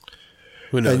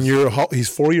who knows? And he's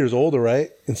 4 years older,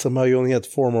 right? And somehow you only had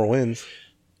 4 more wins.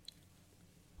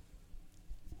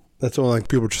 That's when like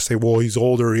people just say, well, he's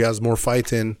older, he has more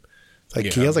fights in. Like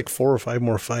he has like 4 or 5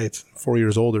 more fights, 4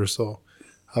 years older, so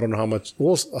I don't know how much.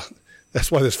 Well, that's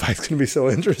why this fight's going to be so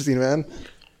interesting, man.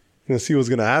 Going to see what's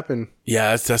going to happen.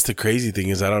 Yeah, that's the crazy thing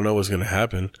is I don't know what's going to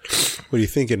happen. What do you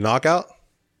think? A knockout?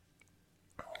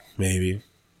 Maybe.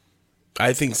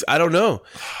 I don't know.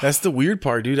 That's the weird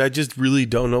part, dude. I just really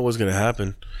don't know what's going to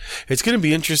happen. It's going to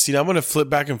be interesting. I'm going to flip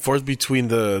back and forth between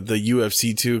the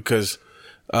UFC too, because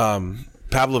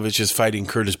Pavlovich is fighting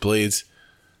Curtis Blades.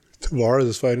 Tavares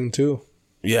is fighting too.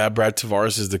 Yeah, Brad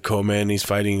Tavares is the co-man. He's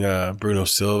fighting Bruno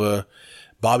Silva.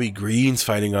 Bobby Green's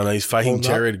fighting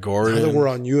Jared Gordon. Now that we're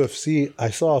on UFC,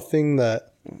 I saw a thing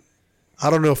that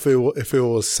I don't know if it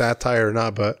was satire or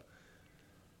not, but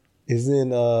isn't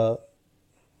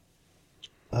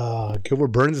Gilbert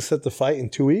Burns is set to fight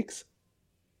in 2 weeks?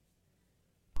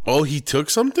 Oh, he took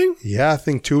something? Yeah, I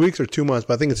think 2 weeks or 2 months,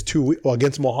 but I think it's 2 weeks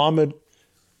against Muhammad.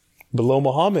 Below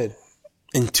Muhammad.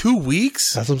 In 2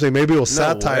 weeks? That's what I'm saying. Maybe it was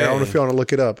satire. Way. I don't know if you want to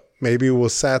look it up. Maybe it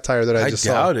was satire that I just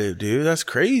saw. I doubt it, dude. That's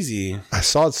crazy. I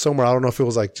saw it somewhere. I don't know if it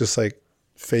was like just like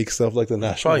fake stuff like the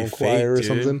National Enquirer or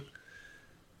something.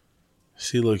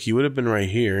 See, look, he would have been right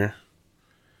here.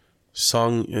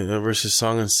 Song versus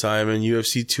Song and Simon,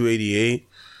 UFC 288.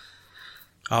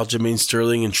 Aljamain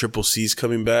Sterling and Triple C's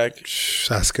coming back.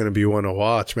 That's going to be one to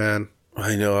watch, man.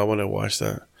 I know. I want to watch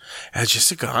that. And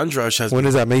Jessica Andrade has. When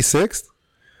is that? May 6th?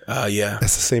 Yeah.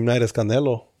 That's the same night as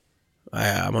Canelo.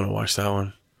 I'm going to watch that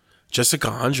one. Jessica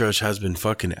Andrade has been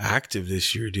fucking active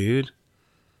this year, dude.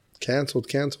 Canceled.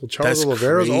 Charles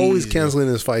Oliveira's always canceling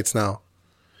his fights now.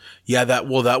 Yeah, that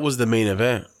was the main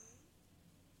event.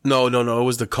 No. It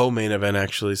was the co-main event,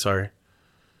 actually. Sorry.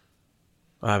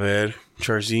 A ver,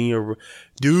 Charzinho.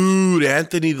 Dude,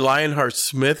 Anthony Lionheart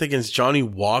Smith against Johnny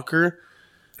Walker.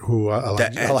 Ooh, I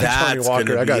like Johnny That's Walker.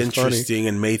 going That to be guy's interesting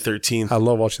in May 13th. I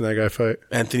love watching that guy fight.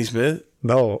 Anthony Smith?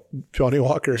 No, Johnny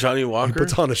Walker. Johnny He Walker?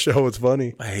 puts on a show. It's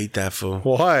funny. I hate that fool.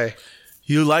 Why?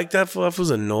 You like that fool? That was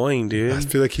annoying, dude. I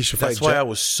feel like he should fight. That's why I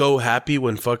was so happy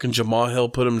when fucking Jamal Hill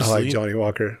put him to I sleep. like Johnny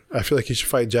Walker. I feel like he should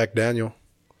fight Jack Daniel.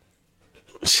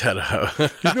 Shut up. You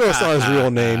know that's not his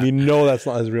real name. You know that's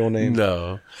not his real name.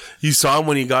 No. You saw him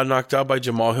when he got knocked out by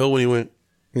Jamal Hill when he went,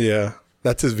 Yeah.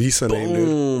 That's his Visa name, dude.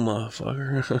 boom,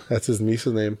 motherfucker. That's his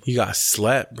Visa name. He got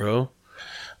slept, bro.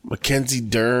 Mackenzie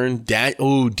Dern.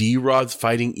 D-Rod's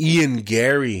fighting Ian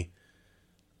Gary.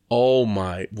 Oh,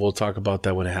 my. We'll talk about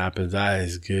that when it happens. That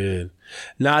is good.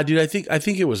 Nah, dude, I think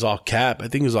it was all cap. I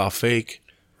think it was all fake.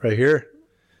 Right here.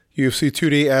 UFC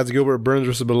 288 adds Gilbert Burns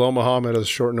versus Bilal Muhammad as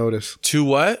short notice. To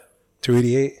what?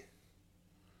 288.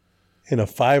 In a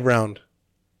 5-round.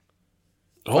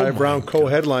 Oh my 5-round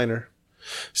co-headliner.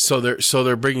 So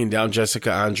they're bringing down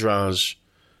Jessica Andrade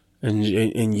and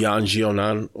Yan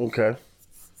Gionan. Okay.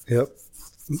 Yep.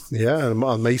 Yeah,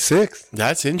 on May 6th.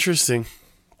 That's interesting.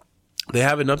 They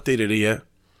haven't updated it yet.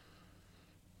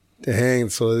 Dang,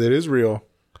 so it is real.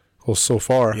 Well, so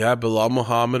far. Yeah, Bilal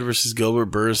Muhammad versus Gilbert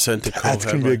Burns sent to That's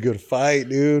going to be a good fight,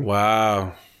 dude.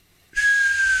 Wow.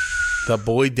 The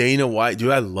boy Dana White. Dude,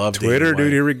 I love Twitter, Dana White.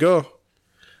 dude, here we go.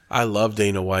 I love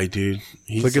Dana White, dude.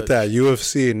 Look at that.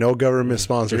 UFC, no government Here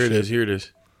sponsorship. it is. Here it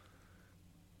is.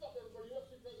 What's up, everybody?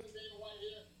 UFC President Dana White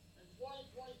here. And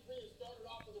 2023 has started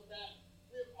off with a bang.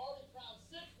 We have already crowned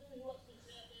 6 new UFC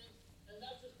champions, and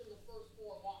that's just in the first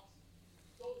 4 months.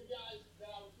 Told you guys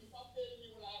that I would keep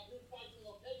updating you when I have new fights and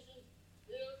locations.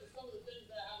 Here are some of the things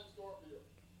that I have in store for you.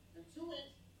 In 2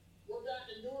 weeks, we're back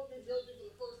in Newark, New Jersey for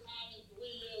the first time in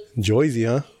 3 years. Joyzy,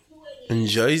 huh? In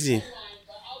Jersey.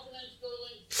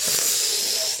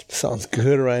 Sounds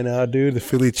good right now, dude. The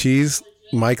Philly cheese.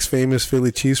 Mike's famous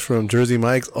Philly cheese from Jersey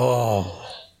Mike's. Oh.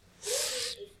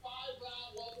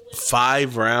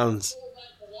 5 rounds.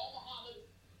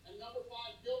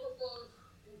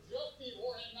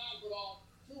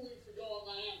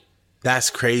 That's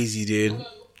crazy, dude.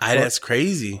 That's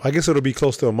crazy. I guess it'll be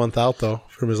close to a month out, though,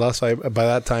 from his last fight by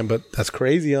that time. But that's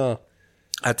crazy, huh?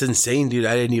 That's insane, dude.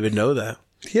 I didn't even know that.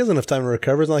 He has enough time to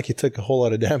recover. It's not like he took a whole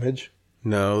lot of damage.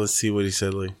 No, let's see what he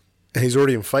said, Lee. And he's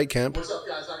already in fight camp. What's up,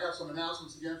 guys? I got some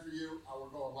announcements again for you. We're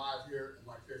going live here in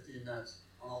like 15 minutes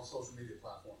on all social media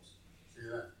platforms. See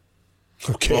you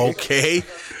then. Okay. Okay.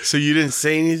 So you didn't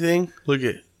say anything? Look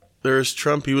at there's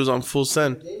Trump. He was on full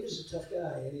send. David's a tough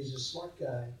guy, and he's a smart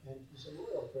guy, and he's a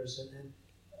loyal person. And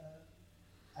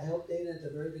I helped Dana at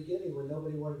the very beginning when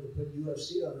nobody wanted to put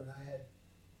UFC on, and I had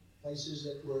places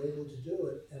that were able to do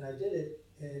it, and I did it.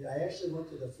 And I actually went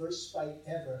to the first fight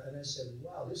ever, and I said,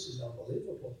 wow, this is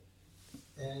unbelievable.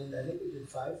 And I think we did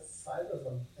five of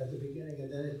them at the beginning,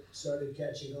 and then it started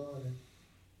catching on.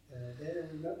 And Dana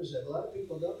remembers it. A lot of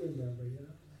people don't remember, you know.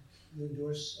 You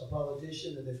endorse a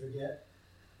politician and they forget.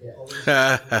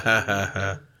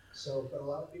 Yeah. So, but a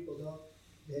lot of people don't.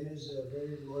 Dana's a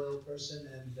very loyal person,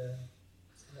 and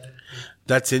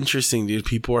That's interesting, dude.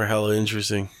 People are hella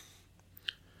interesting.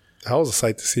 That was a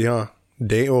sight to see, huh?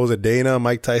 What was it? Dana,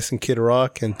 Mike Tyson, Kid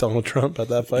Rock, and Donald Trump at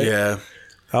that fight? Yeah.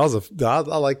 I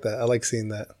like that. I like seeing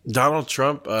that. Donald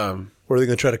Trump, Were they going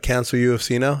to try to cancel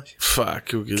UFC now? fuck.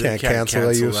 They Can't cancel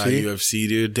that UFC? UFC,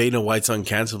 dude. Dana White's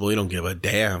uncancelable. He don't give a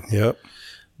damn. Yep.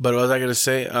 But what was I going to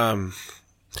say?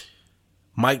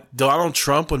 Donald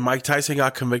Trump, when Mike Tyson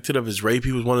got convicted of his rape,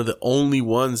 he was one of the only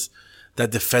ones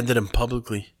that defended him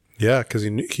publicly. Yeah, because he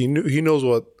knows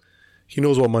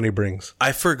what money brings.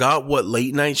 I forgot what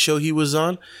late night show he was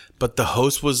on, but the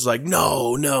host was like,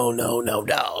 no,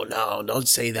 don't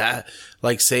say that.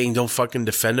 Like saying, don't fucking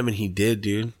defend him. And he did,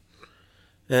 dude.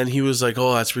 And he was like,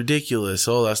 oh, that's ridiculous.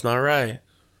 Oh, that's not right.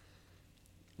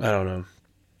 I don't know.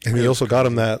 And he also got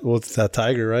him that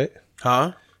tiger, right?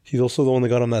 Huh? He's also the one that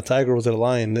got him that tiger. Was it a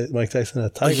lion? Mike Tyson had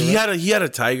a tiger. He had a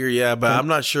tiger, yeah, but I'm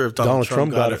not sure if Donald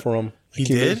Trump got it for him. He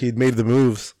did? He'd made the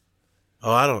moves.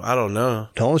 Oh, I don't know.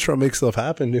 Donald Trump makes stuff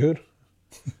happen, dude.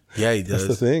 Yeah, he That's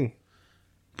does. the thing.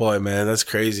 Boy, man, that's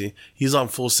crazy. He's on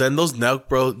full send. Those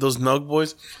Nug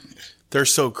boys, they're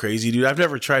so crazy, dude. I've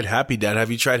never tried Happy Dad. Have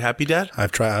you tried Happy Dad?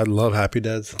 I've tried. I love Happy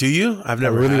Dads. Do you? I've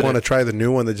never. I really had want to it. try the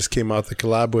new one that just came out, the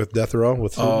collab with Death Row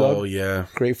with Snoop Oh Dogg. yeah,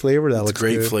 Great flavor. That it's looks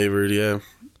great good. flavored. Yeah,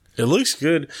 it looks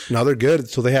good. Now they're good.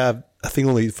 So they have, I think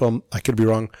I could be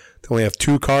wrong. They only have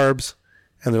 2 carbs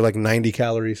and they're like 90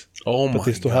 calories. Oh my god! But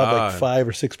they still have like 5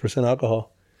 or 6%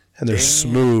 alcohol. And they're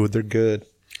smooth. They're good.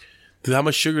 Dude, how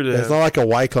much sugar do they It's have? not like a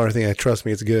white collar thing. Trust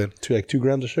me, it's good. 2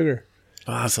 grams of sugar.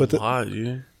 Oh, that's but a lot,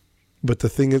 dude. But the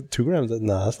thing is, 2 grams,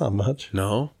 nah, that's not much.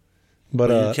 No. But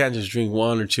you can't just drink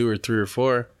 1 or 2 or 3 or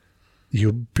 4.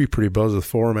 You'll be pretty buzzed with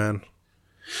 4, man.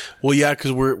 Well, yeah,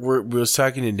 because we're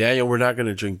talking to Daniel. We're not going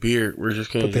to drink beer. We're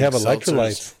just going to. But they have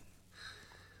electrolytes,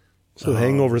 so the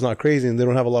hangover is not crazy, and they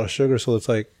don't have a lot of sugar, so it's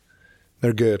like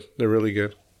they're good. They're really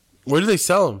good. Where do they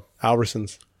sell them?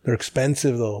 Albertsons. They're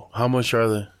expensive though. How much are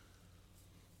they?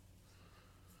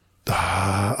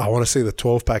 I want to say the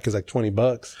 12-pack is like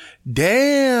 $20.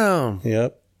 Damn.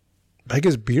 Yep. I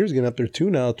guess beer's getting up there too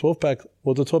now. 12-pack.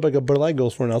 Well, the 12-pack of Bud Light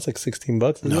goes for now. It's like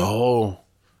 $16. Isn't No.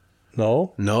 it?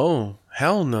 No.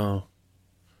 Hell no.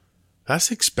 That's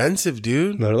expensive,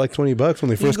 dude. No, they're like $20 when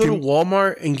they You first can go came. to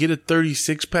Walmart and get a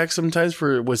 36-pack sometimes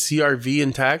with CRV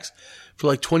and tax for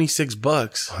like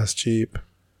 $26. Oh, that's cheap.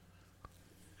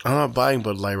 I'm not buying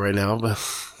Bud Light right now, but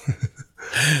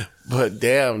but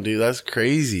damn, dude, that's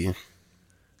crazy.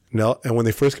 No, and when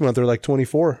they first came out, they were like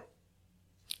 24,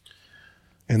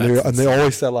 and they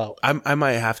always sell out. I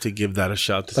might have to give that a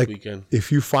shot this Like weekend.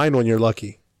 if you find one, you're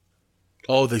lucky.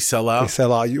 Oh, they sell They out?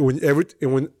 sell out.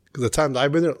 The time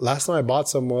I've been there, last time I bought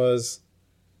some was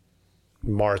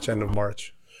end of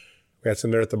March. We had some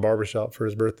there at the barbershop for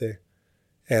his birthday,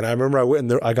 and I remember I went in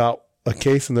there. I got a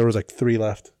case, and there was like 3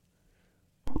 left.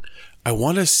 I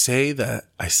want to say that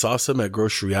I saw some at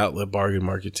Grocery Outlet Bargain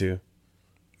Market too.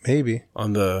 Maybe.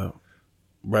 On the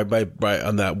right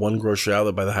on that one grocery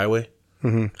outlet by the highway.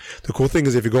 Mm-hmm. The cool thing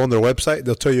is if you go on their website,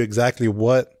 they'll tell you exactly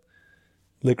what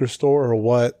liquor store or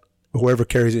what whoever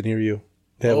carries it near you.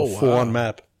 They have a full-on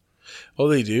map. Oh,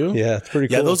 they do? Yeah, it's pretty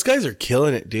cool. Yeah, those guys are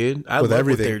killing it, dude. I love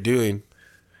everything. what they're doing.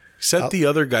 Except the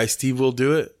other guy, Steve will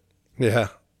do it. Yeah.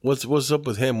 What's up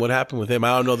with him? What happened with him?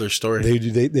 I don't know their story.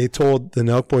 They told the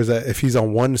Nelk boys that if he's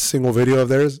on one single video of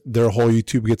theirs, their whole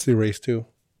YouTube gets erased too.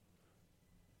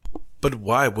 But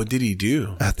why? What did he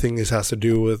do? I think this has to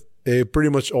do with it. Pretty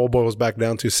much all boils back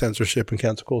down to censorship and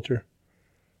cancel culture.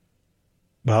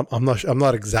 But I'm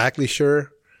not exactly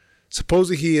sure.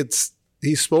 Supposedly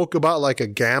he spoke about like a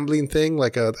gambling thing,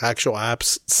 like an actual app,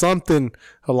 something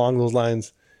along those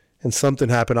lines, and something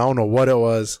happened. I don't know what it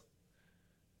was,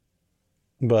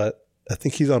 but I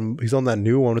think he's on that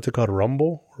new one. What's it called?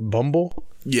 Rumble or Bumble?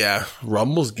 Yeah,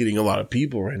 Rumble's getting a lot of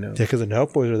people right now. Yeah, because the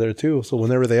Nelk boys are there too. So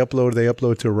whenever they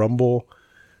upload to Rumble,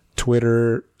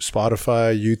 Twitter,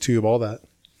 Spotify, YouTube, all that.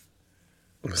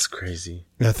 That's crazy.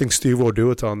 And I think Steve will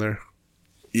do it on there.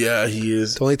 Yeah, he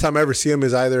is. The only time I ever see him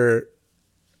is either,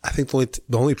 I think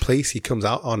the only place he comes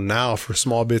out on now for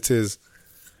small bits is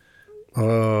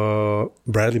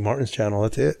Bradley Martin's channel.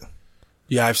 That's it.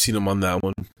 Yeah, I've seen him on that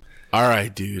one. All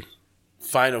right, dude.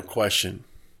 Final question.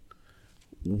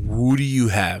 Who do you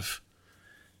have?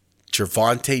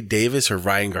 Gervonta Davis or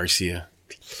Ryan Garcia?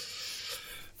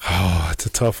 Oh, it's a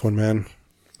tough one, man.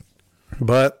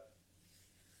 But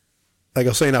like I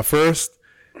was saying at first,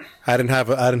 I didn't have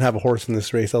a horse in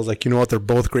this race. I was like, you know what? They're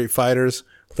both great fighters.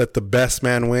 Let the best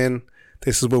man win.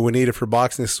 This is what we needed for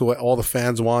boxing. This is what all the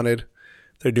fans wanted.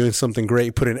 They're doing something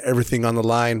great, putting everything on the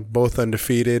line. Both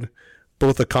undefeated,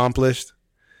 both accomplished.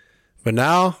 But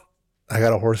now I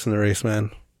got a horse in the race, man.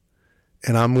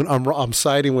 And I'm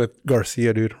siding with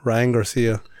Garcia, dude. Ryan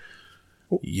Garcia.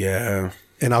 Yeah.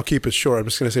 And I'll keep it short. I'm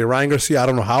just going to say Ryan Garcia, I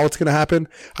don't know how it's going to happen.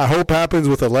 I hope it happens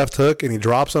with a left hook and he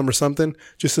drops him or something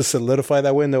just to solidify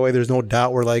that win. That way there's no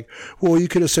doubt. We're like, well, you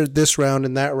could have said this round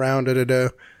and that round. I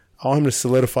want him to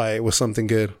solidify it with something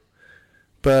good.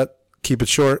 But keep it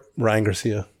short, Ryan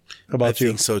Garcia. How about you? I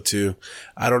think so too.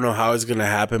 I don't know how it's going to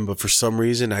happen, but for some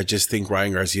reason, I just think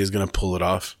Ryan Garcia is going to pull it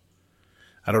off.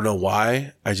 I don't know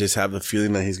why. I just have the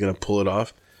feeling that he's going to pull it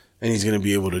off and he's going to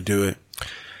be able to do it.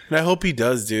 And I hope he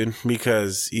does, dude,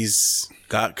 because he's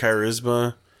got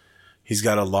charisma. He's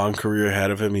got a long career ahead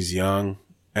of him. He's young.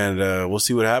 And we'll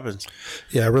see what happens.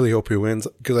 Yeah, I really hope he wins.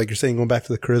 Because like you're saying, going back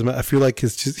to the charisma, I feel like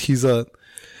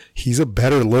he's a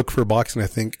better look for boxing, I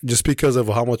think, just because of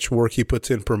how much work he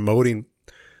puts in promoting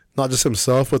not just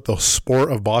himself, but the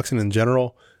sport of boxing in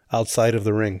general outside of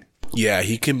the ring. Yeah,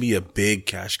 he can be a big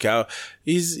cash cow.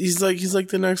 He's like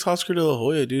the next Oscar de la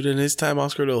Hoya, dude. In his time,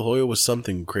 Oscar de la Hoya was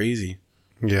something crazy.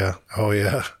 Yeah. Oh,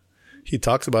 yeah. He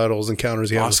talks about all those encounters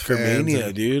he had with Oscar fans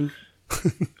Mania, dude.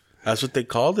 That's what they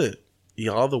called it.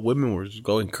 Yeah, all the women were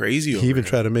going crazy over He even it.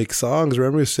 tried to make songs.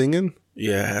 Remember he was singing?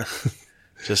 Yeah.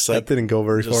 Just like That didn't go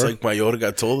very just far. like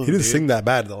Mayorga told him. He didn't dude. sing that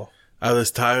bad, though. A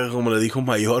destaca como le dijo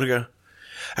Mayorga.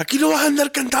 Aquí no vas a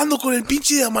andar cantando con el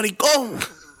pinche de maricón.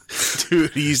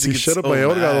 Dude, he used to He get shut so up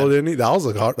Mayorga, mad. though, didn't he? That was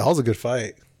a good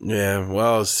fight. Yeah,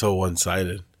 well, it was so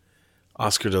one-sided.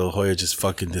 Oscar de la Hoya just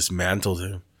fucking dismantled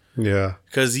him. Yeah.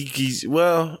 Because he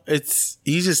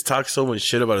just talks so much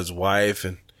shit about his wife,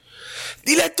 and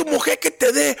Dile a tu mujer que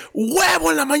te dé huevo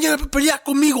en la mañana para pelear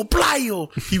conmigo, playo.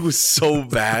 He was so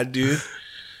bad, dude.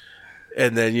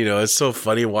 And then, you know, it's so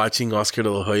funny watching Oscar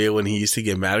de la Hoya when he used to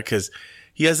get mad because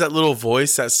he has that little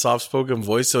voice, that soft-spoken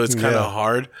voice, so it's kind of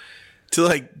hard to,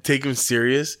 like, take him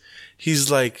serious. He's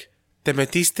like, te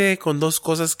metiste con dos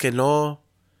cosas que no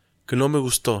me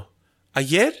gustó.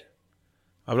 Ayer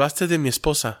hablaste de mi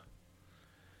esposa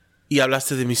y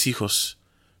hablaste de mis hijos.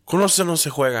 Con eso no se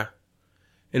juega.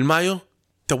 En mayo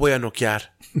te voy a noquear.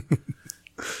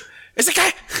 ¿Ese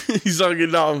qué? He's all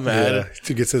getting all mad. Yeah,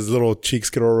 he gets his little cheeks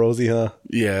get all rosy, huh?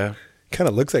 Yeah. Kind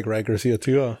of looks like Ryan Garcia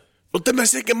too, huh? No te me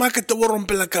acerques más que te voy a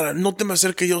romper la cara. No te me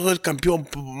acerques, yo soy el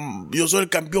campeón. Yo soy el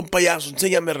campeón payaso.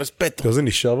 Enséñame respeto. Doesn't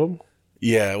he shove him?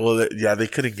 Yeah, well, they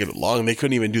couldn't get along. They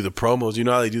couldn't even do the promos. You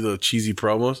know how they do the cheesy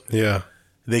promos? Yeah.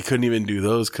 They couldn't even do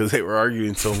those because they were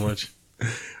arguing so much.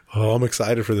 Oh, I'm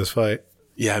excited for this fight.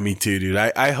 Yeah, me too, dude.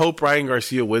 I hope Ryan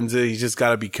Garcia wins it. He's just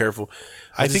got to be careful.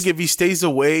 I think if he stays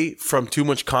away from too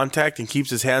much contact and keeps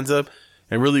his hands up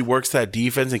and really works that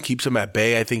defense and keeps him at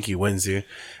bay, I think he wins, dude.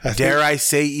 I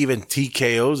say even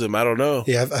TKOs him? I don't know.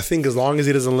 Yeah, I think as long as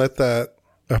he doesn't let that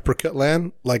uppercut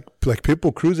land, like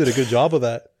Pitbull Cruz did a good job of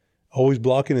that, always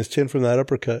blocking his chin from that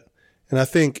uppercut. And I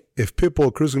think if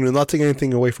Pitbull Cruz can do it, not taking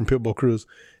anything away from Pitbull Cruz,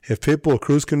 if Pitbull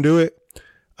Cruz can do it,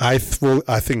 I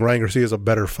think Ryan Garcia is a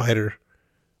better fighter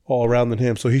all around than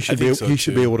him. So he should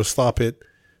be able to stop it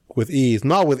with ease.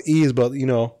 Not with ease, but, you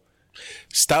know.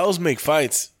 Styles make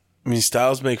fights. I mean,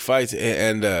 styles make fights.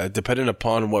 And depending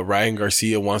upon what Ryan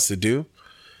Garcia wants to do,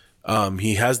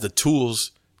 he has the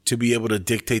tools to be able to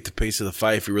dictate the pace of the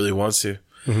fight if he really wants to.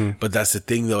 Mm-hmm. But that's the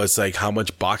thing, though. It's like, how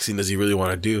much boxing does he really want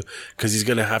to do? Because he's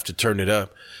going to have to turn it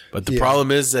up. But the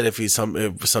problem is that if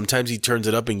sometimes he turns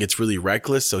it up and gets really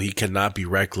reckless, so he cannot be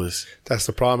reckless. That's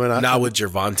the problem. And not with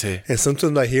Gervonta. And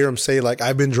sometimes I hear him say, like,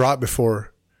 I've been dropped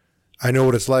before. I know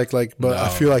what it's like, but no, I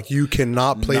feel like you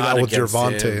cannot play that with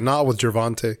Gervonta. Not with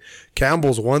Gervonta.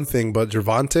 Campbell's one thing, but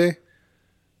Gervonta,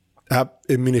 I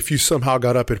mean, if you somehow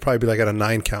got up, it'd probably be like at a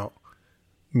 9 count.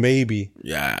 Maybe.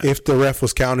 Yeah. If the ref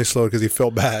was counting slow because he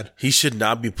felt bad. He should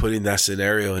not be putting that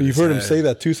scenario in. You've heard him say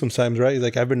that too sometimes, right? He's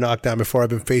like, I've been knocked down before.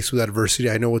 I've been faced with adversity.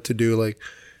 I know what to do. Like,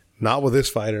 not with this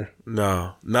fighter.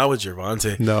 No. Not with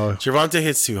Gervonta. No. Gervonta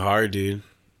hits too hard, dude.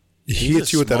 He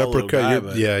hits you with that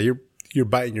uppercut. You're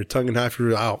biting your tongue in half.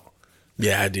 You're out.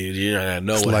 Yeah, dude. You're not going to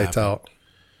know what lights happened. out.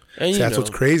 And that's what's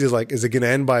crazy. Is like, is it going to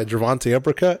end by a Gervonta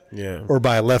uppercut? Yeah. Or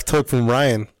by a left hook from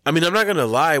Ryan? I mean, I'm not going to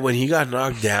lie. When he got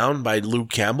knocked down by Luke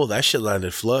Campbell, that shit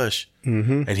landed flush.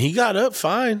 Mm-hmm. And he got up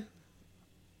fine.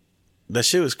 That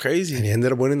shit was crazy. And he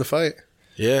ended up winning the fight.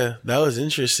 Yeah, that was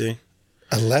interesting.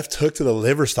 A left hook to the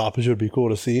liver stoppage would be cool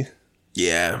to see.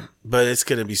 Yeah, but it's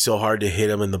going to be so hard to hit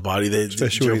him in the body.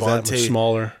 Especially when he's that much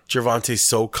smaller. Gervonta's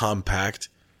so compact.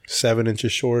 7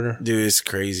 inches shorter. Dude, it's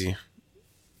crazy.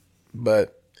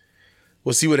 But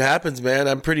we'll see what happens, man.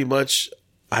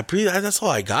 That's all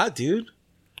I got, dude.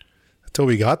 That's all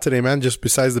we got today, man. Just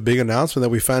besides the big announcement that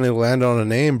we finally landed on a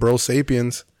name, Bro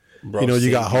Sapiens.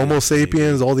 You got Homo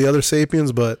Sapiens, all the other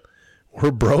Sapiens, but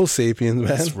we're Bro Sapiens, man.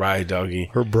 That's right,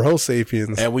 doggy. We're Bro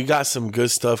Sapiens. And we got some good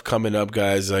stuff coming up,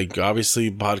 guys. Like,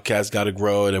 obviously, podcast got to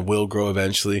grow, and it will grow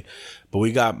eventually. But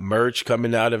we got merch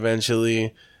coming out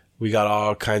eventually. We got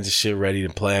all kinds of shit ready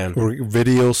to plan. We're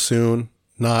videos soon.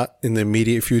 Not in the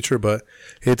immediate future, but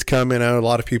it's coming. I know a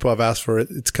lot of people have asked for it.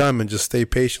 It's coming. Just stay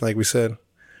patient, like we said.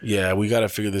 Yeah, we got to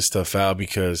figure this stuff out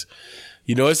because,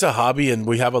 you know, it's a hobby and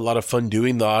we have a lot of fun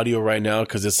doing the audio right now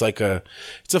because it's a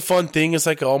fun thing. It's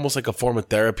like almost like a form of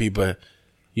therapy. But,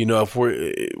 you know, if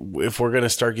we're going to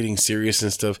start getting serious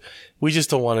and stuff, we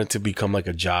just don't want it to become like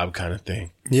a job kind of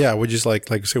thing. Yeah, we're just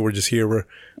like I said, we're just here. We're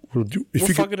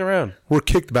fucking around. We're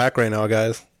kicked back right now,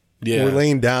 guys. Yeah, we're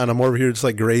laying down. I'm over here just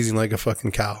like grazing like a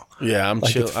fucking cow. Yeah, I'm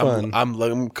chill.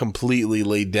 I'm completely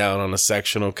laid down on a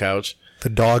sectional couch. The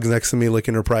dog's next to me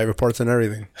licking her private parts and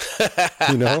everything.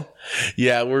 You know?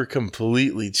 Yeah, we're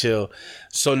completely chill.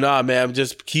 So nah, man,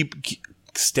 just keep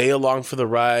stay along for the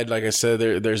ride. Like I said,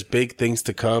 there's big things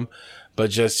to come,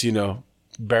 but just, you know,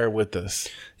 bear with us.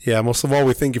 Yeah, most of all,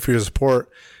 we thank you for your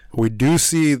support. We do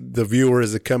see the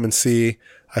viewers that come and see.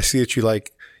 I see that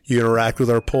you interact with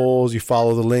our polls. You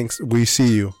follow the links. We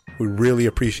see you. We really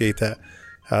appreciate that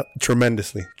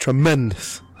tremendously.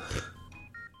 Tremendous.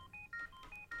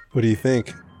 What do you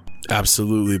think?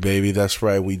 Absolutely, baby. That's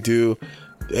right. We do.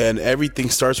 And everything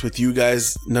starts with you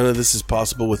guys. None of this is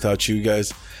possible without you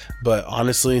guys. But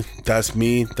honestly, that's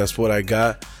me. That's what I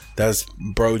got. That's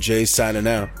Bro J signing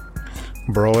out.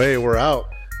 Bro A, we're out.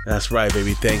 That's right,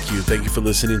 baby. Thank you. Thank you for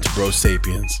listening to Bro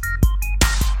Sapiens.